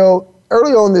 Mario,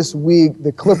 early on this week,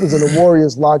 the Clippers and the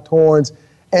Warriors locked horns,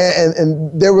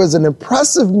 and there was an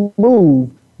impressive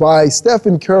move by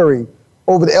Stephen Curry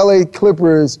over the L.A.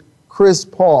 Clippers' Chris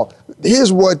Paul.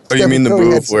 Here's what you mean the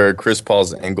move where Chris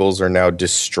Paul's ankles are now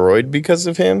destroyed because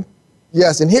of him?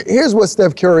 Yes, and here's what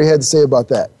Steph Curry had to say about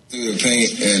that. Through the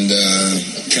paint and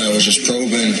kind of was just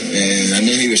probing, and I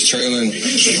knew he was trailing,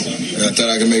 and I thought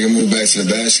I could make a move back to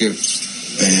the basket,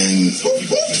 and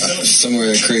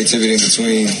somewhere creativity in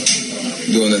between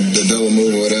doing the double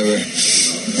move or whatever,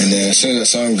 and then as soon as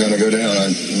I saw him going to go down,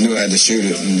 I knew I had to shoot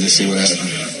it and just see what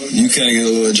happened. You kind of get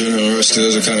a little adrenaline rush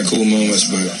because those are kind of cool moments,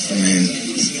 but, I mean,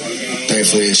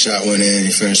 thankfully his shot went in,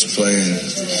 he finished the play, and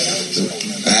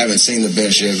I haven't seen the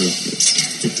bench yet, but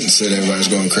said everybody's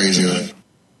going crazy on it.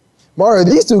 Mario,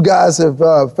 these two guys have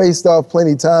faced off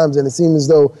plenty of times, and it seems as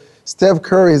though Steph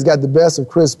Curry has got the best of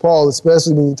Chris Paul,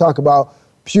 especially when you talk about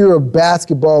pure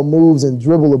basketball moves and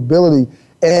dribble ability.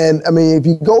 And, I mean, if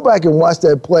you go back and watch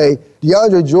that play,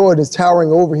 DeAndre Jordan is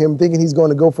towering over him, thinking he's going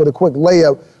to go for the quick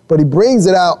layup, but he brings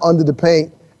it out under the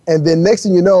paint. And then next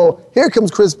thing you know, here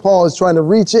comes Chris Paul is trying to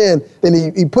reach in,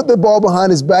 and he put the ball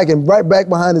behind his back and right back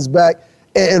behind his back.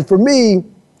 And for me...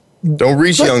 Don't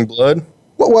reach, young blood.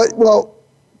 Well,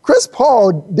 Chris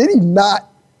Paul, did he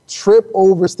not trip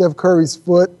over Steph Curry's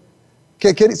foot?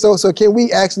 So can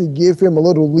we actually give him a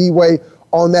little leeway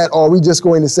on that, or are we just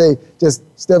going to say just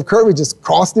Steph Curry just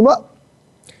crossed him up?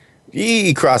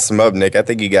 He crossed him up, Nick. I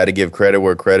think you got to give credit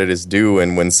where credit is due,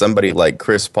 and when somebody like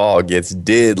Chris Paul gets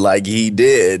did like he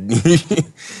did,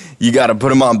 you got to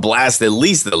put him on blast at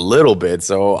least a little bit.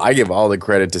 So I give all the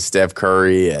credit to Steph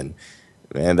Curry, and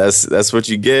man, that's what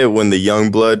you get when the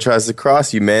young blood tries to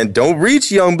cross you, man. Don't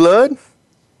reach, young blood.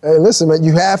 Hey, listen, man,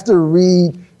 you have to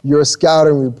read your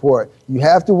scouting report. You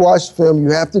have to watch film.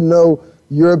 You have to know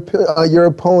your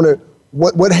opponent,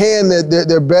 what hand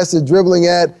they're best at dribbling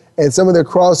at, and some of their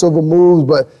crossover moves.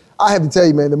 But I have to tell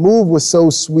you, man, the move was so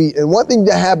sweet. And one thing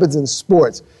that happens in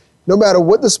sports, no matter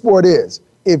what the sport is,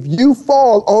 if you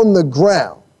fall on the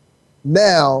ground,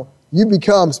 now you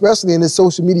become, especially in this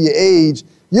social media age,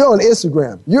 you're on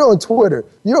Instagram, you're on Twitter,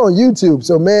 you're on YouTube.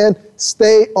 So, man,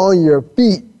 stay on your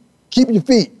feet. Keep your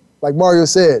feet, like Mario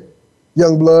said,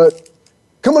 young blood.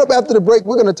 Coming up after the break,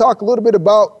 we're going to talk a little bit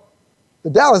about the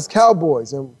Dallas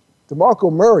Cowboys and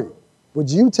DeMarco Murray, would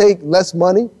you take less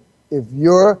money if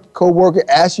your coworker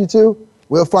asked you to?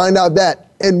 We'll find out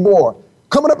that and more.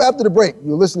 Coming up after the break,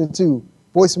 you're listening to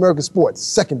Voice America Sports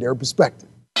Secondary Perspective.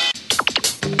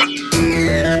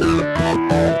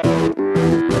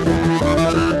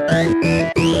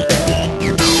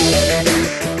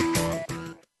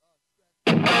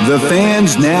 The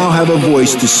fans now have a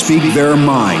voice to speak their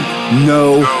mind.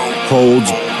 No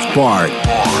holds barred.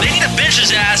 They need to bench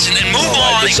his ass and then move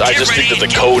on. I just think that the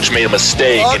coach made a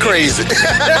mistake. All crazy.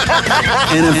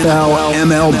 NFL,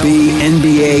 MLB,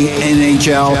 NBA,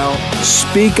 NHL.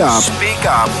 Speak up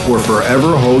or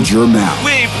forever hold your mouth.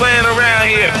 We ain't playing around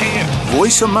here.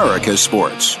 Voice America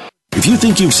Sports. If you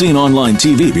think you've seen online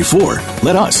TV before,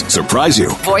 let us surprise you.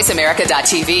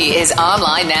 VoiceAmerica.tv is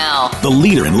online now. The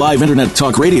leader in live internet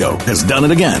talk radio has done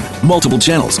it again. Multiple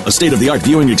channels, a state-of-the-art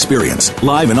viewing experience,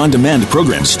 live and on-demand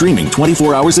programs streaming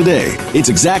 24 hours a day. It's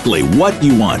exactly what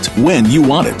you want, when you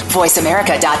want it.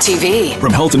 VoiceAmerica.tv.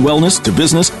 From health and wellness to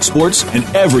business, sports, and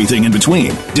everything in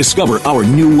between. Discover our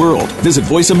new world. Visit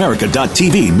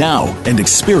VoiceAmerica.tv now and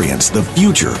experience the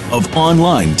future of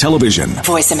online television.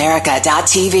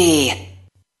 VoiceAmerica.tv.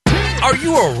 Are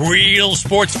you a real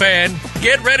sports fan?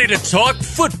 Get ready to talk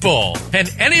football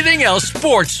and anything else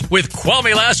sports with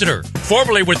Kwame Lassiter,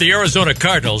 formerly with the Arizona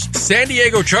Cardinals, San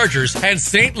Diego Chargers, and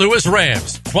St. Louis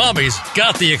Rams. Kwame's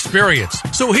got the experience,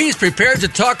 so he's prepared to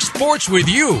talk sports with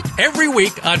you every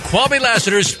week on Kwame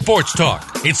Lassiter's Sports Talk.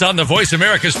 It's on the Voice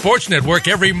America Sports Network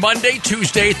every Monday,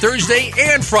 Tuesday, Thursday,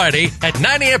 and Friday at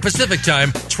 9 a.m. Pacific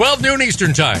Time, 12 noon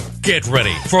Eastern Time. Get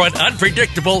ready for an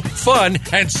unpredictable, fun,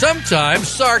 and sometimes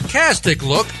sarcastic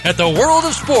look at the world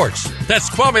of sports. That's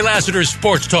Kwame Lassiter's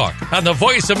Sports Talk on the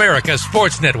Voice America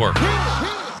Sports Network.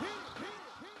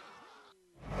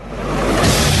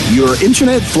 Your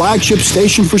internet flagship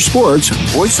station for sports,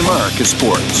 Voice America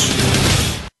Sports.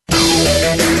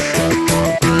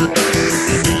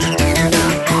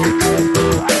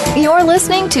 You're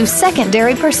listening to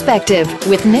Secondary Perspective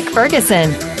with Nick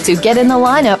Ferguson. To get in the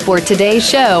lineup for today's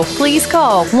show, please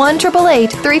call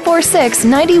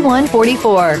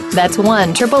 1-888-346-9144. That's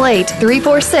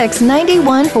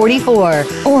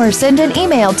 1-888-346-9144. Or send an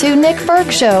email to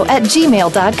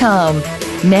nickfergshow@gmail.com.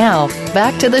 Now,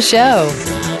 back to the show.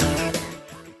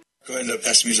 Go ahead and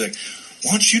ask me, he's like,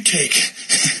 why don't you take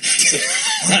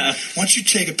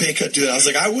a pay cut to do that? I was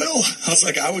like, I will. I was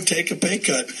like, I would take a pay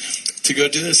cut to go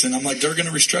do this. And I'm like, they're going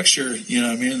to restructure, you know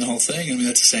what I mean, the whole thing. I mean,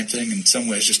 that's the same thing in some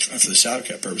ways, just for the salary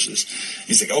cap purposes.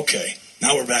 He's like, okay,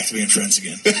 now we're back to being friends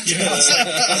again. You know, I was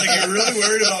like, you're really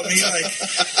worried about me? Like,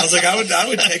 I was like, I would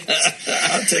take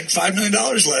 $5 million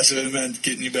less if it meant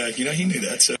getting you back. You know, he knew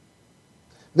that. So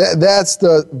that's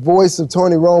the voice of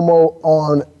Tony Romo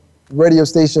on radio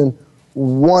station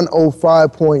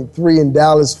 105.3 in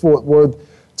Dallas, Fort Worth,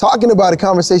 talking about a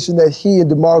conversation that he and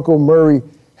DeMarco Murray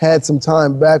had some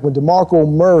time back when DeMarco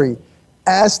Murray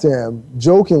asked him,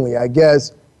 jokingly, I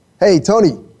guess, hey,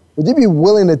 Tony, would you be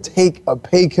willing to take a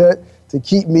pay cut to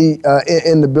keep me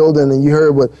in the building? And you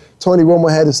heard what Tony Romo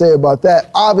had to say about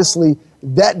that. Obviously,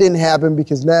 that didn't happen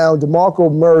because now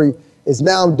DeMarco Murray is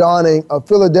now donning a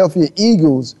Philadelphia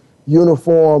Eagles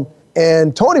uniform,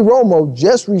 and Tony Romo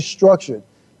just restructured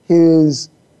his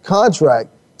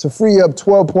contract to free up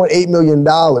 $12.8 million.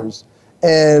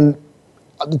 And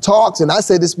the talks, and I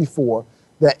said this before,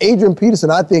 that Adrian Peterson,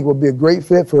 I think, would be a great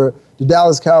fit for the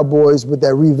Dallas Cowboys with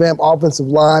that revamped offensive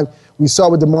line. We saw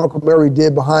what DeMarco Murray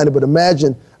did behind it, but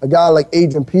imagine a guy like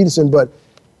Adrian Peterson, but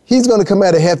he's going to come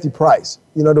at a hefty price.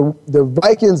 You know, the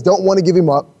Vikings don't want to give him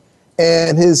up,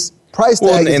 and his price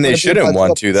tag and they shouldn't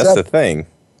want to. That's the thing.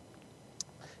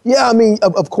 Yeah, I mean,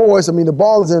 of course, I mean, the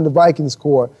ball is in the Vikings'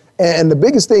 court. And the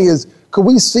biggest thing is, could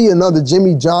we see another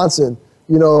Jimmy Johnson,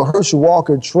 you know, Herschel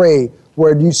Walker trade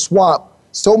where you swap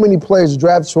so many players'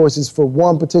 draft choices for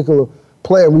one particular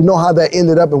player? We know how that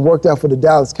ended up and worked out for the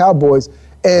Dallas Cowboys.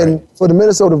 And for the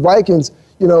Minnesota Vikings,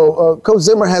 you know, Coach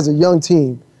Zimmer has a young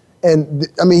team. And,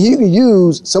 I mean, he can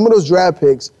use some of those draft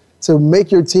picks to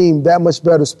make your team that much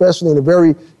better, especially in a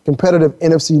very competitive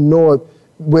NFC North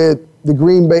with the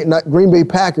Green Bay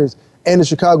Packers and the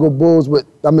Chicago Bulls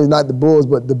not the Bulls,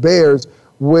 but the Bears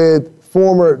with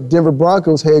former Denver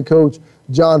Broncos head coach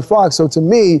John Fox. So to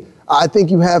me, I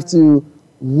think you have to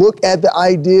look at the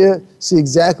idea, see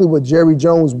exactly what Jerry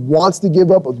Jones wants to give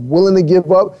up, is willing to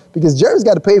give up, because Jerry's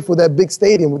got to pay for that big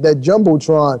stadium with that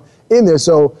Jumbotron in there.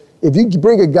 So if you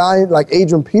bring a guy like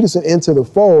Adrian Peterson into the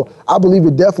fold, I believe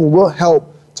it definitely will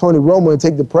help Tony Romo and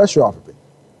take the pressure off of it.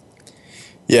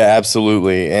 Yeah,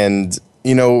 absolutely. And,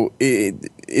 you know,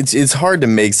 it's hard to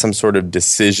make some sort of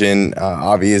decision.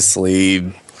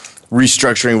 Obviously,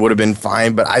 restructuring would have been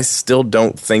fine, but I still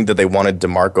don't think that they wanted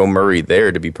DeMarco Murray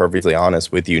there, to be perfectly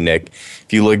honest with you, Nick. If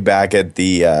you look back at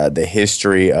the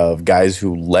history of guys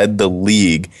who led the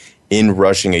league in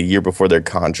rushing a year before their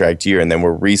contract year and then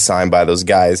were re-signed by those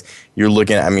guys, you're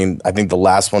looking at, I think the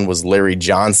last one was Larry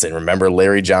Johnson. Remember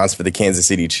Larry Johnson for the Kansas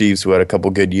City Chiefs, who had a couple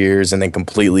good years and then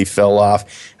completely fell off?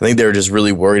 I think they were just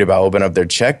really worried about opening up their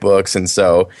checkbooks. And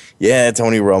so, yeah,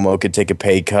 Tony Romo could take a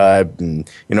pay cut and,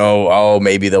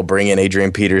 maybe they'll bring in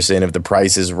Adrian Peterson if the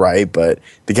price is right. But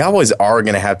the Cowboys are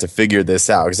going to have to figure this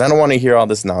out, because I don't want to hear all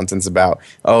this nonsense about,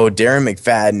 Darren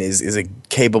McFadden is a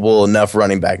capable enough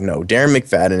running back. No, Darren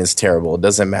McFadden is terrible. It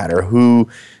doesn't matter who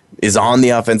is on the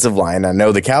offensive line. I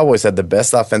know the Cowboys had the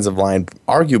best offensive line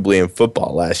arguably in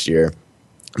football last year,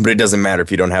 but it doesn't matter if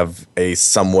you don't have a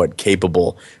somewhat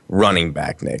capable running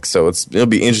back, Nick. So it'll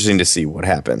be interesting to see what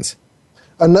happens.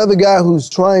 Another guy who's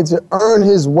trying to earn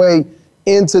his way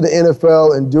into the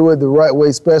NFL and do it the right way,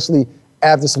 especially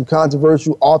after some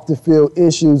controversial off-the-field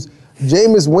issues.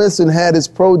 Jameis Winston had his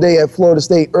pro day at Florida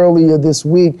State earlier this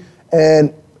week,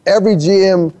 and every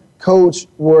GM coach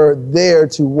were there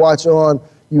to watch on.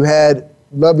 You had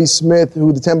Lovie Smith,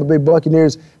 who the Tampa Bay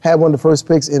Buccaneers had one of the first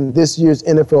picks in this year's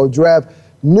NFL draft.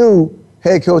 New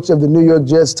head coach of the New York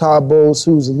Jets, Todd Bowles,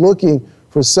 who's looking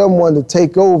for someone to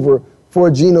take over for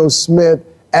Geno Smith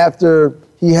after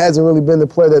he hasn't really been the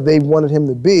player that they wanted him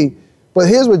to be. But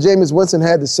here's what Jameis Winston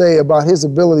had to say about his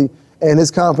ability and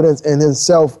his confidence in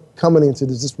himself coming into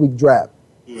this week's draft.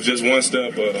 It was just one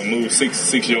step, move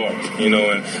six yards, and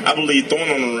I believe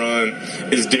throwing on the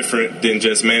run is different than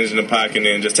just managing the pocket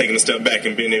and just taking a step back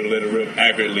and being able to let it rip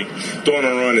accurately. Throwing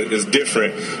on the run is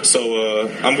different, so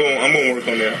I'm going to work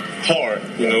on that hard,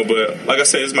 But like I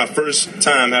said, it's my first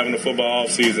time having a football off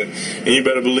season, and you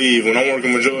better believe when I'm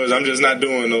working with George, I'm just not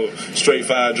doing no straight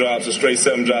 5 drops or straight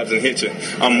 7 drops and hitching.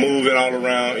 I'm moving all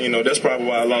around. That's probably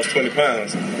why I lost 20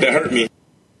 pounds. That hurt me.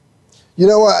 You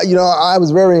know what? I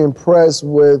was very impressed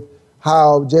with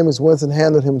how Jameis Winston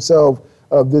handled himself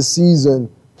this season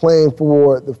playing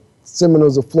for the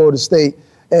Seminoles of Florida State.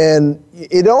 And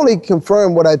it only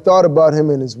confirmed what I thought about him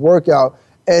in his workout.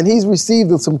 And he's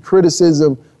received some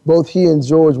criticism, both he and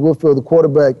George Whitfield, the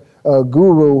quarterback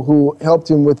guru, who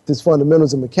helped him with his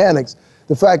fundamentals and mechanics.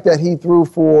 The fact that he threw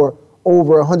for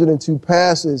over 102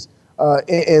 passes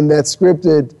in that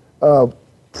scripted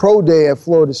pro day at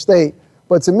Florida State.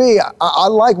 But to me, I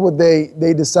like what they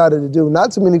decided to do.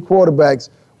 Not too many quarterbacks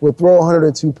would throw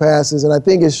 102 passes, and I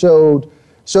think it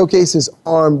showcased his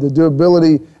arm, the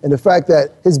durability, and the fact that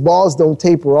his balls don't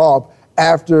taper off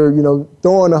after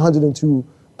throwing 102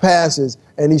 passes.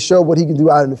 And he showed what he can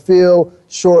do out in the field,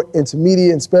 short,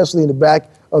 intermediate, especially in the back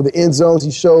of the end zones.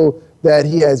 He showed that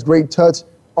he has great touch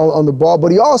on the ball,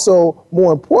 but he also,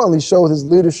 more importantly, showed his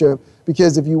leadership.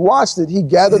 Because if you watched it, he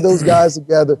gathered those guys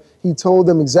together. He told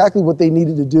them exactly what they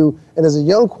needed to do. And as a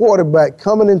young quarterback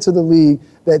coming into the league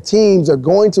that teams are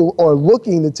going to or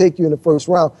looking to take you in the first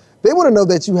round, they want to know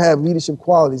that you have leadership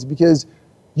qualities, because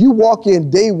you walk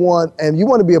in day one and you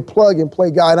want to be a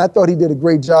plug-and-play guy. And I thought he did a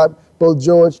great job, both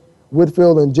George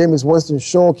Whitfield and Jameis Winston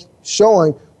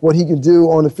showing what he can do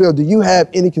on the field. Do you have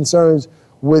any concerns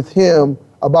with him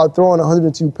about throwing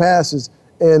 102 passes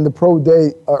in the pro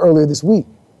day earlier this week?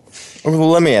 Well,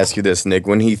 let me ask you this, Nick.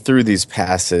 When he threw these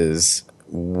passes,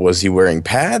 was he wearing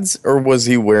pads or was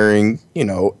he wearing,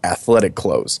 athletic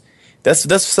clothes?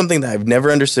 That's something that I've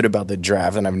never understood about the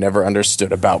draft, and I've never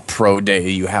understood about pro day.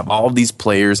 You have all of these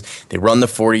players. They run the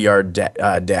 40-yard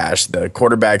dash. The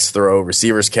quarterbacks throw,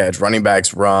 receivers catch, running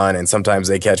backs run, and sometimes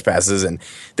they catch passes. And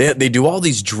they do all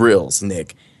these drills,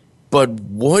 Nick. But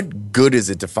what good is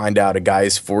it to find out a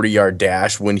guy's 40-yard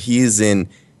dash when he is in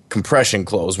compression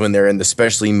clothes, when they're in the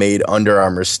specially made Under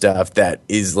Armour stuff that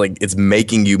is it's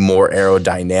making you more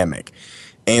aerodynamic?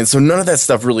 And so none of that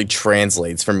stuff really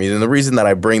translates for me. And the reason that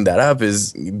I bring that up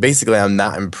is basically I'm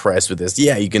not impressed with this.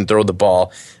 Yeah, you can throw the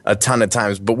ball a ton of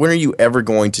times, but when are you ever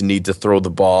going to need to throw the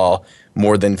ball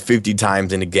more than 50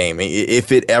 times in a game?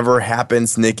 If it ever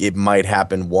happens, Nick, it might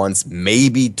happen once,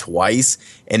 maybe twice,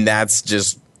 and that's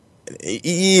just,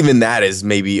 even that is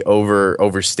maybe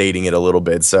overstating it a little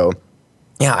bit. So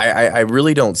yeah, I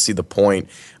really don't see the point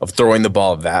of throwing the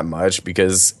ball that much,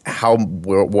 because how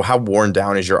worn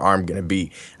down is your arm going to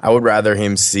be? I would rather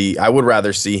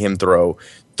see him throw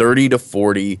 30 to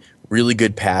 40 really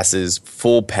good passes,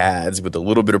 full pads with a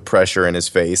little bit of pressure in his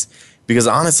face, Because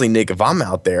honestly, Nick, if I'm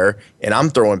out there and I'm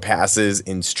throwing passes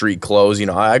in street clothes,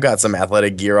 I got some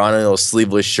athletic gear on, a little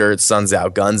sleeveless shirt, sun's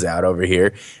out, guns out over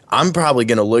here, I'm probably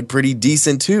going to look pretty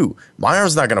decent too. My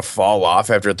arm's not going to fall off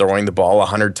after throwing the ball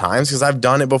 100 times because I've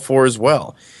done it before as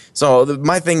well. So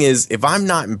my thing is, if I'm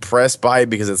not impressed by it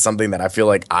because it's something that I feel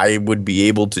like I would be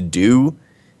able to do,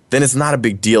 then it's not a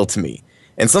big deal to me.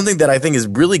 And something that I think is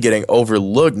really getting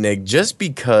overlooked, Nick, just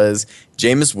because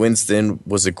Jameis Winston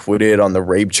was acquitted on the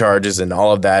rape charges and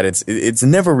all of that, it's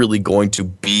never really going to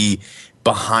be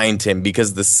behind him,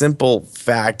 because the simple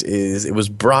fact is it was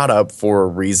brought up for a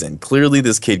reason. Clearly,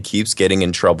 this kid keeps getting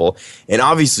in trouble, and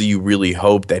obviously you really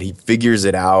hope that he figures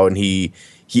it out and he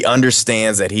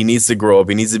understands that he needs to grow up.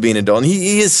 He needs to be an adult. And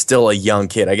he is still a young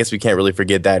kid. I guess we can't really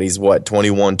forget that. He's,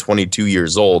 21, 22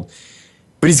 years old.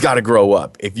 But he's got to grow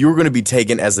up. If you were going to be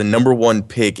taken as the number one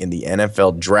pick in the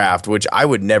NFL draft, which I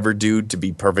would never do, to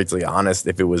be perfectly honest,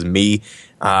 if it was me,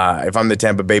 if I'm the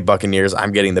Tampa Bay Buccaneers,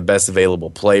 I'm getting the best available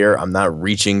player. I'm not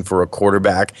reaching for a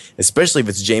quarterback, especially if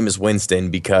it's Jameis Winston,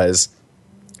 because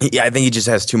I think he just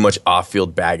has too much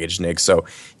off-field baggage, Nick. So,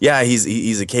 yeah,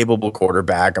 he's a capable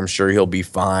quarterback. I'm sure he'll be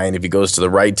fine if he goes to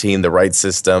the right team, the right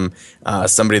system,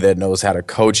 somebody that knows how to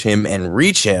coach him and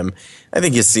reach him. I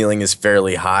think his ceiling is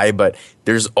fairly high, but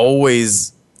there's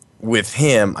always, with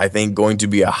him, I think, going to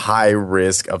be a high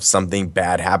risk of something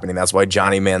bad happening. That's why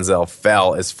Johnny Manziel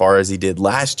fell as far as he did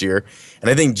last year.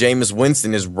 And I think Jameis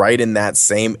Winston is right in that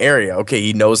same area. Okay,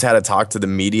 he knows how to talk to the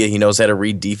media. He knows how to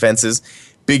read defenses.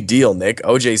 Big deal, Nick.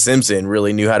 O.J. Simpson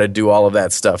really knew how to do all of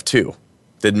that stuff, too.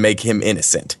 Didn't make him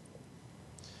innocent.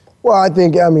 Well, I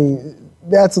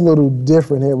that's a little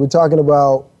different here. We're talking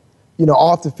about,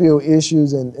 off the field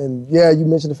issues. And yeah, you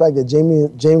mentioned the fact that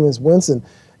Jameis Winston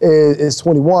is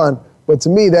 21. But to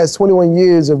me, that's 21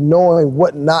 years of knowing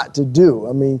what not to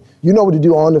do. You know what to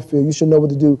do on the field. You should know what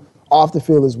to do off the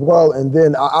field as well. And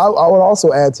then I would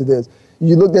also add to this.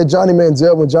 You looked at Johnny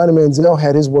Manziel. When Johnny Manziel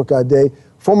had his workout day,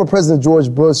 former President George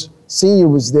Bush Sr.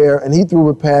 was there, and he threw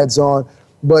with pads on.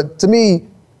 But to me,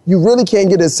 you really can't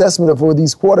get an assessment for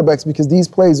these quarterbacks because these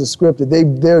plays are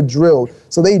scripted. They're drilled,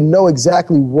 so they know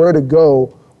exactly where to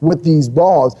go with these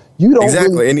balls. You don't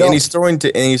exactly, really and he's throwing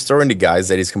to guys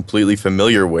that he's completely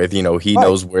familiar with. He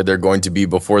knows where they're going to be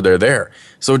before they're there.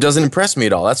 So it doesn't impress me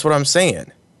at all. That's what I'm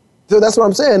saying. So that's what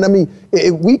I'm saying.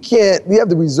 We have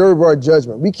to reserve our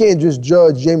judgment. We can't just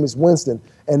judge Jameis Winston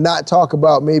and not talk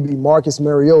about maybe Marcus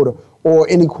Mariota or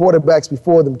any quarterbacks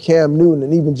before them, Cam Newton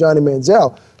and even Johnny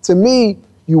Manziel. To me,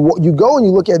 you go and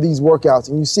you look at these workouts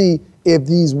and you see if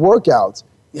these workouts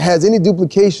has any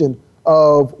duplication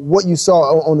of what you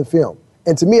saw on the film.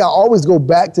 And to me, I always go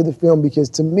back to the film because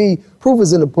to me, proof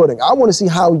is in the pudding. I want to see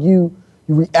how you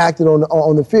reacted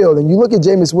on the field. And you look at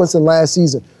Jameis Winston last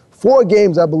season, 4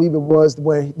 games, I believe it was,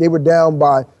 when they were down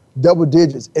by double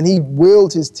digits, and he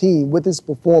willed his team with his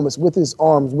performance, with his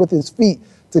arms, with his feet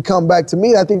to come back. To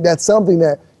me, I think that's something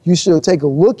that you should take a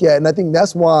look at, and I think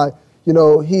that's why, he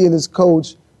and his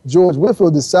coach, George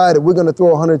Whitfield, decided we're going to throw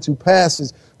 102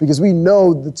 passes because we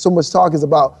know that so much talk is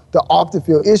about the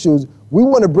off-the-field issues. We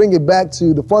want to bring it back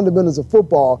to the fundamentals of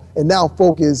football and now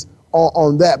focus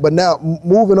on that. But now,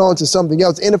 moving on to something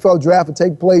else, NFL draft will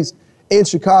take place in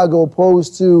Chicago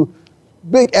opposed to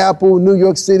Big Apple, New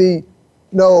York City.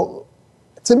 To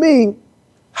me,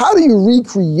 how do you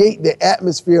recreate the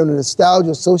atmosphere and the nostalgia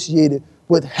associated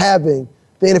with having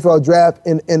the NFL draft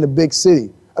in the big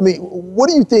city? What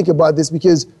do you think about this?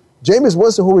 Because Jameis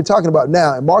Winston, who we're talking about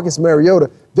now, and Marcus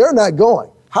Mariota, they're not going.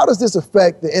 How does this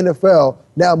affect the NFL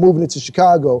now moving into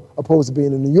Chicago opposed to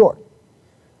being in New York?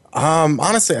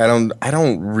 Honestly, I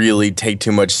don't really take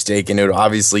too much stake in it.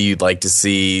 Obviously, you'd like to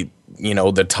see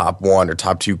the top 1 or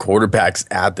top 2 quarterbacks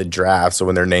at the draft. So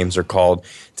when their names are called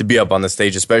to be up on the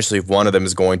stage, especially if one of them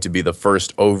is going to be the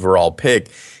first overall pick,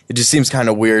 it just seems kind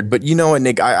of weird. But you know what,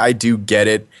 Nick, I do get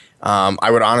it. I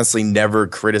would honestly never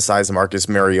criticize Marcus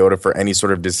Mariota for any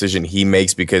sort of decision he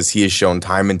makes because he has shown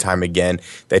time and time again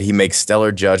that he makes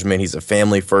stellar judgment. He's a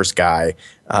family-first guy,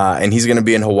 and he's going to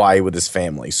be in Hawaii with his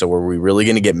family. So are we really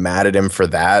going to get mad at him for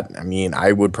that?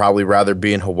 I would probably rather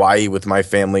be in Hawaii with my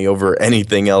family over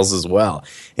anything else as well.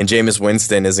 And Jameis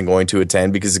Winston isn't going to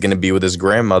attend because he's going to be with his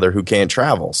grandmother who can't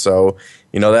travel. So,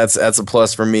 that's a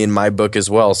plus for me in my book as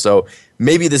well. So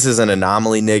maybe this is an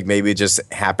anomaly, Nick. Maybe it just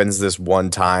happens this one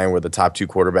time where the top 2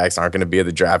 quarterbacks aren't going to be at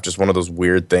the draft. Just one of those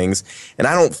weird things. And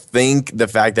I don't think the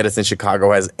fact that it's in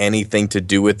Chicago has anything to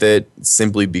do with it,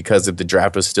 simply because if the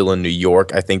draft was still in New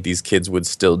York, I think these kids would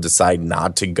still decide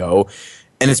not to go.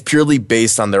 And it's purely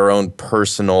based on their own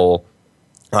personal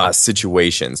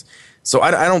situations. So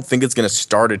I don't think it's going to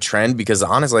start a trend because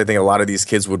honestly, I think a lot of these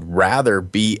kids would rather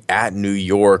be at New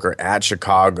York or at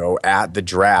Chicago at the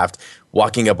draft,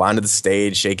 walking up onto the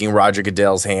stage, shaking Roger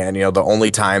Goodell's hand, the only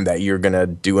time that you're going to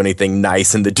do anything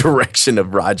nice in the direction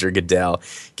of Roger Goodell.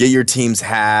 Get your team's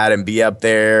hat and be up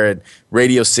there at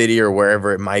Radio City or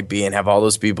wherever it might be and have all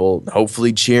those people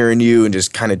hopefully cheering you and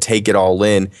just kind of take it all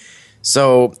in.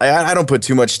 So I don't put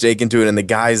too much stake into it, and the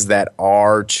guys that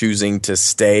are choosing to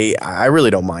stay, I really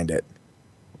don't mind it.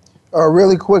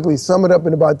 Really quickly, sum it up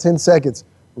in about 10 seconds.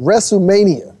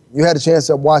 WrestleMania, you had a chance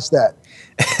to watch that.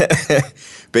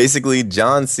 Basically,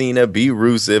 John Cena beat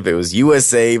Rusev. It was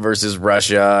USA versus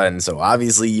Russia, and so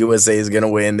obviously USA is going to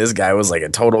win. This guy was like a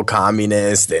total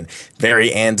communist and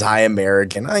very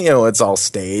anti-American. It's all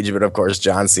staged, but of course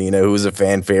John Cena, who was a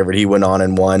fan favorite, he went on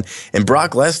and won. And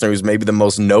Brock Lesnar, who's maybe the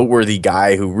most noteworthy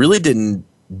guy who really didn't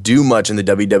do much in the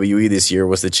WWE this year,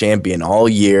 was the champion all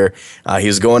year. He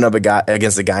was going up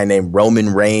against a guy named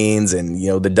Roman Reigns, and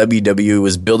the WWE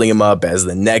was building him up as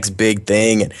the next big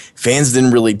thing, and fans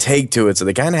didn't really take to it, so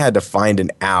they kind of had to find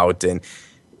an out. And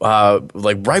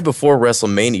right before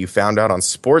WrestleMania, you found out on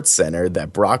SportsCenter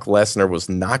that Brock Lesnar was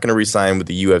not going to resign with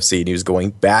the UFC, and he was going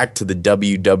back to the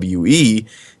WWE.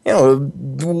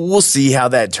 We'll see how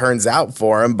that turns out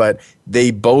for him, but they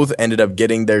both ended up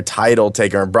getting their title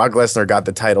taken. Brock Lesnar got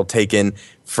the title taken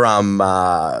from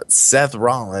Seth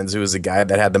Rollins, who was a guy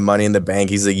that had the Money in the Bank.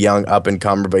 He's a young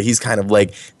up-and-comer, but he's kind of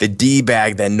like the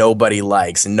D-bag that nobody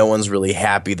likes, and no one's really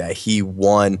happy that he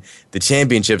won the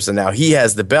championship. So now he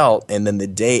has the belt, and then the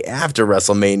day after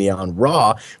WrestleMania on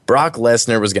Raw, Brock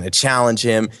Lesnar was going to challenge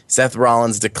him. Seth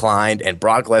Rollins declined, and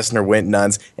Brock Lesnar went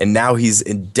nuts, and now he's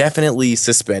indefinitely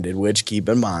suspended, which, keep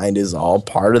in mind, is all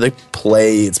part of the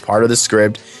play. It's part of the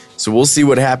script. So we'll see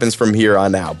what happens from here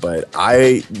on out. But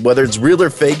whether it's real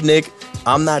or fake, Nick,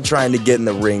 I'm not trying to get in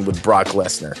the ring with Brock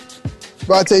Lesnar.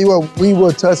 But I'll tell you what, we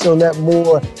will touch on that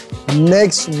more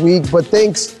next week. But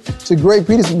thanks to Greg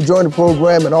Peterson for joining the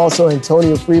program, and also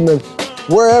Antonio Freeman.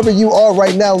 Wherever you are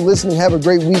right now listening, have a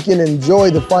great weekend. Enjoy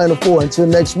the Final Four. Until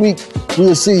next week, we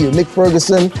will see you. Nick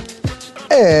Ferguson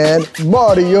and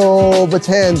Mario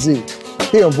Batanzi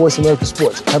here on Voice America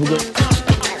Sports. Have a great week.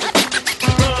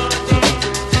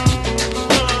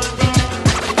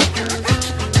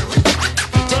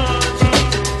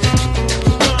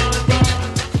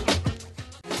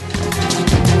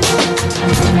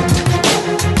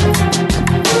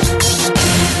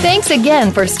 Thanks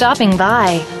again for stopping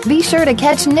by. Be sure to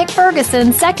catch Nick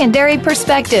Ferguson's Secondary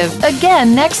Perspective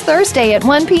again next Thursday at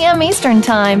 1 p.m. Eastern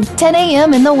Time, 10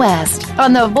 a.m. in the West,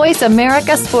 on the Voice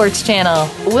America Sports Channel.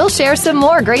 We'll share some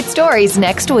more great stories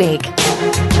next week.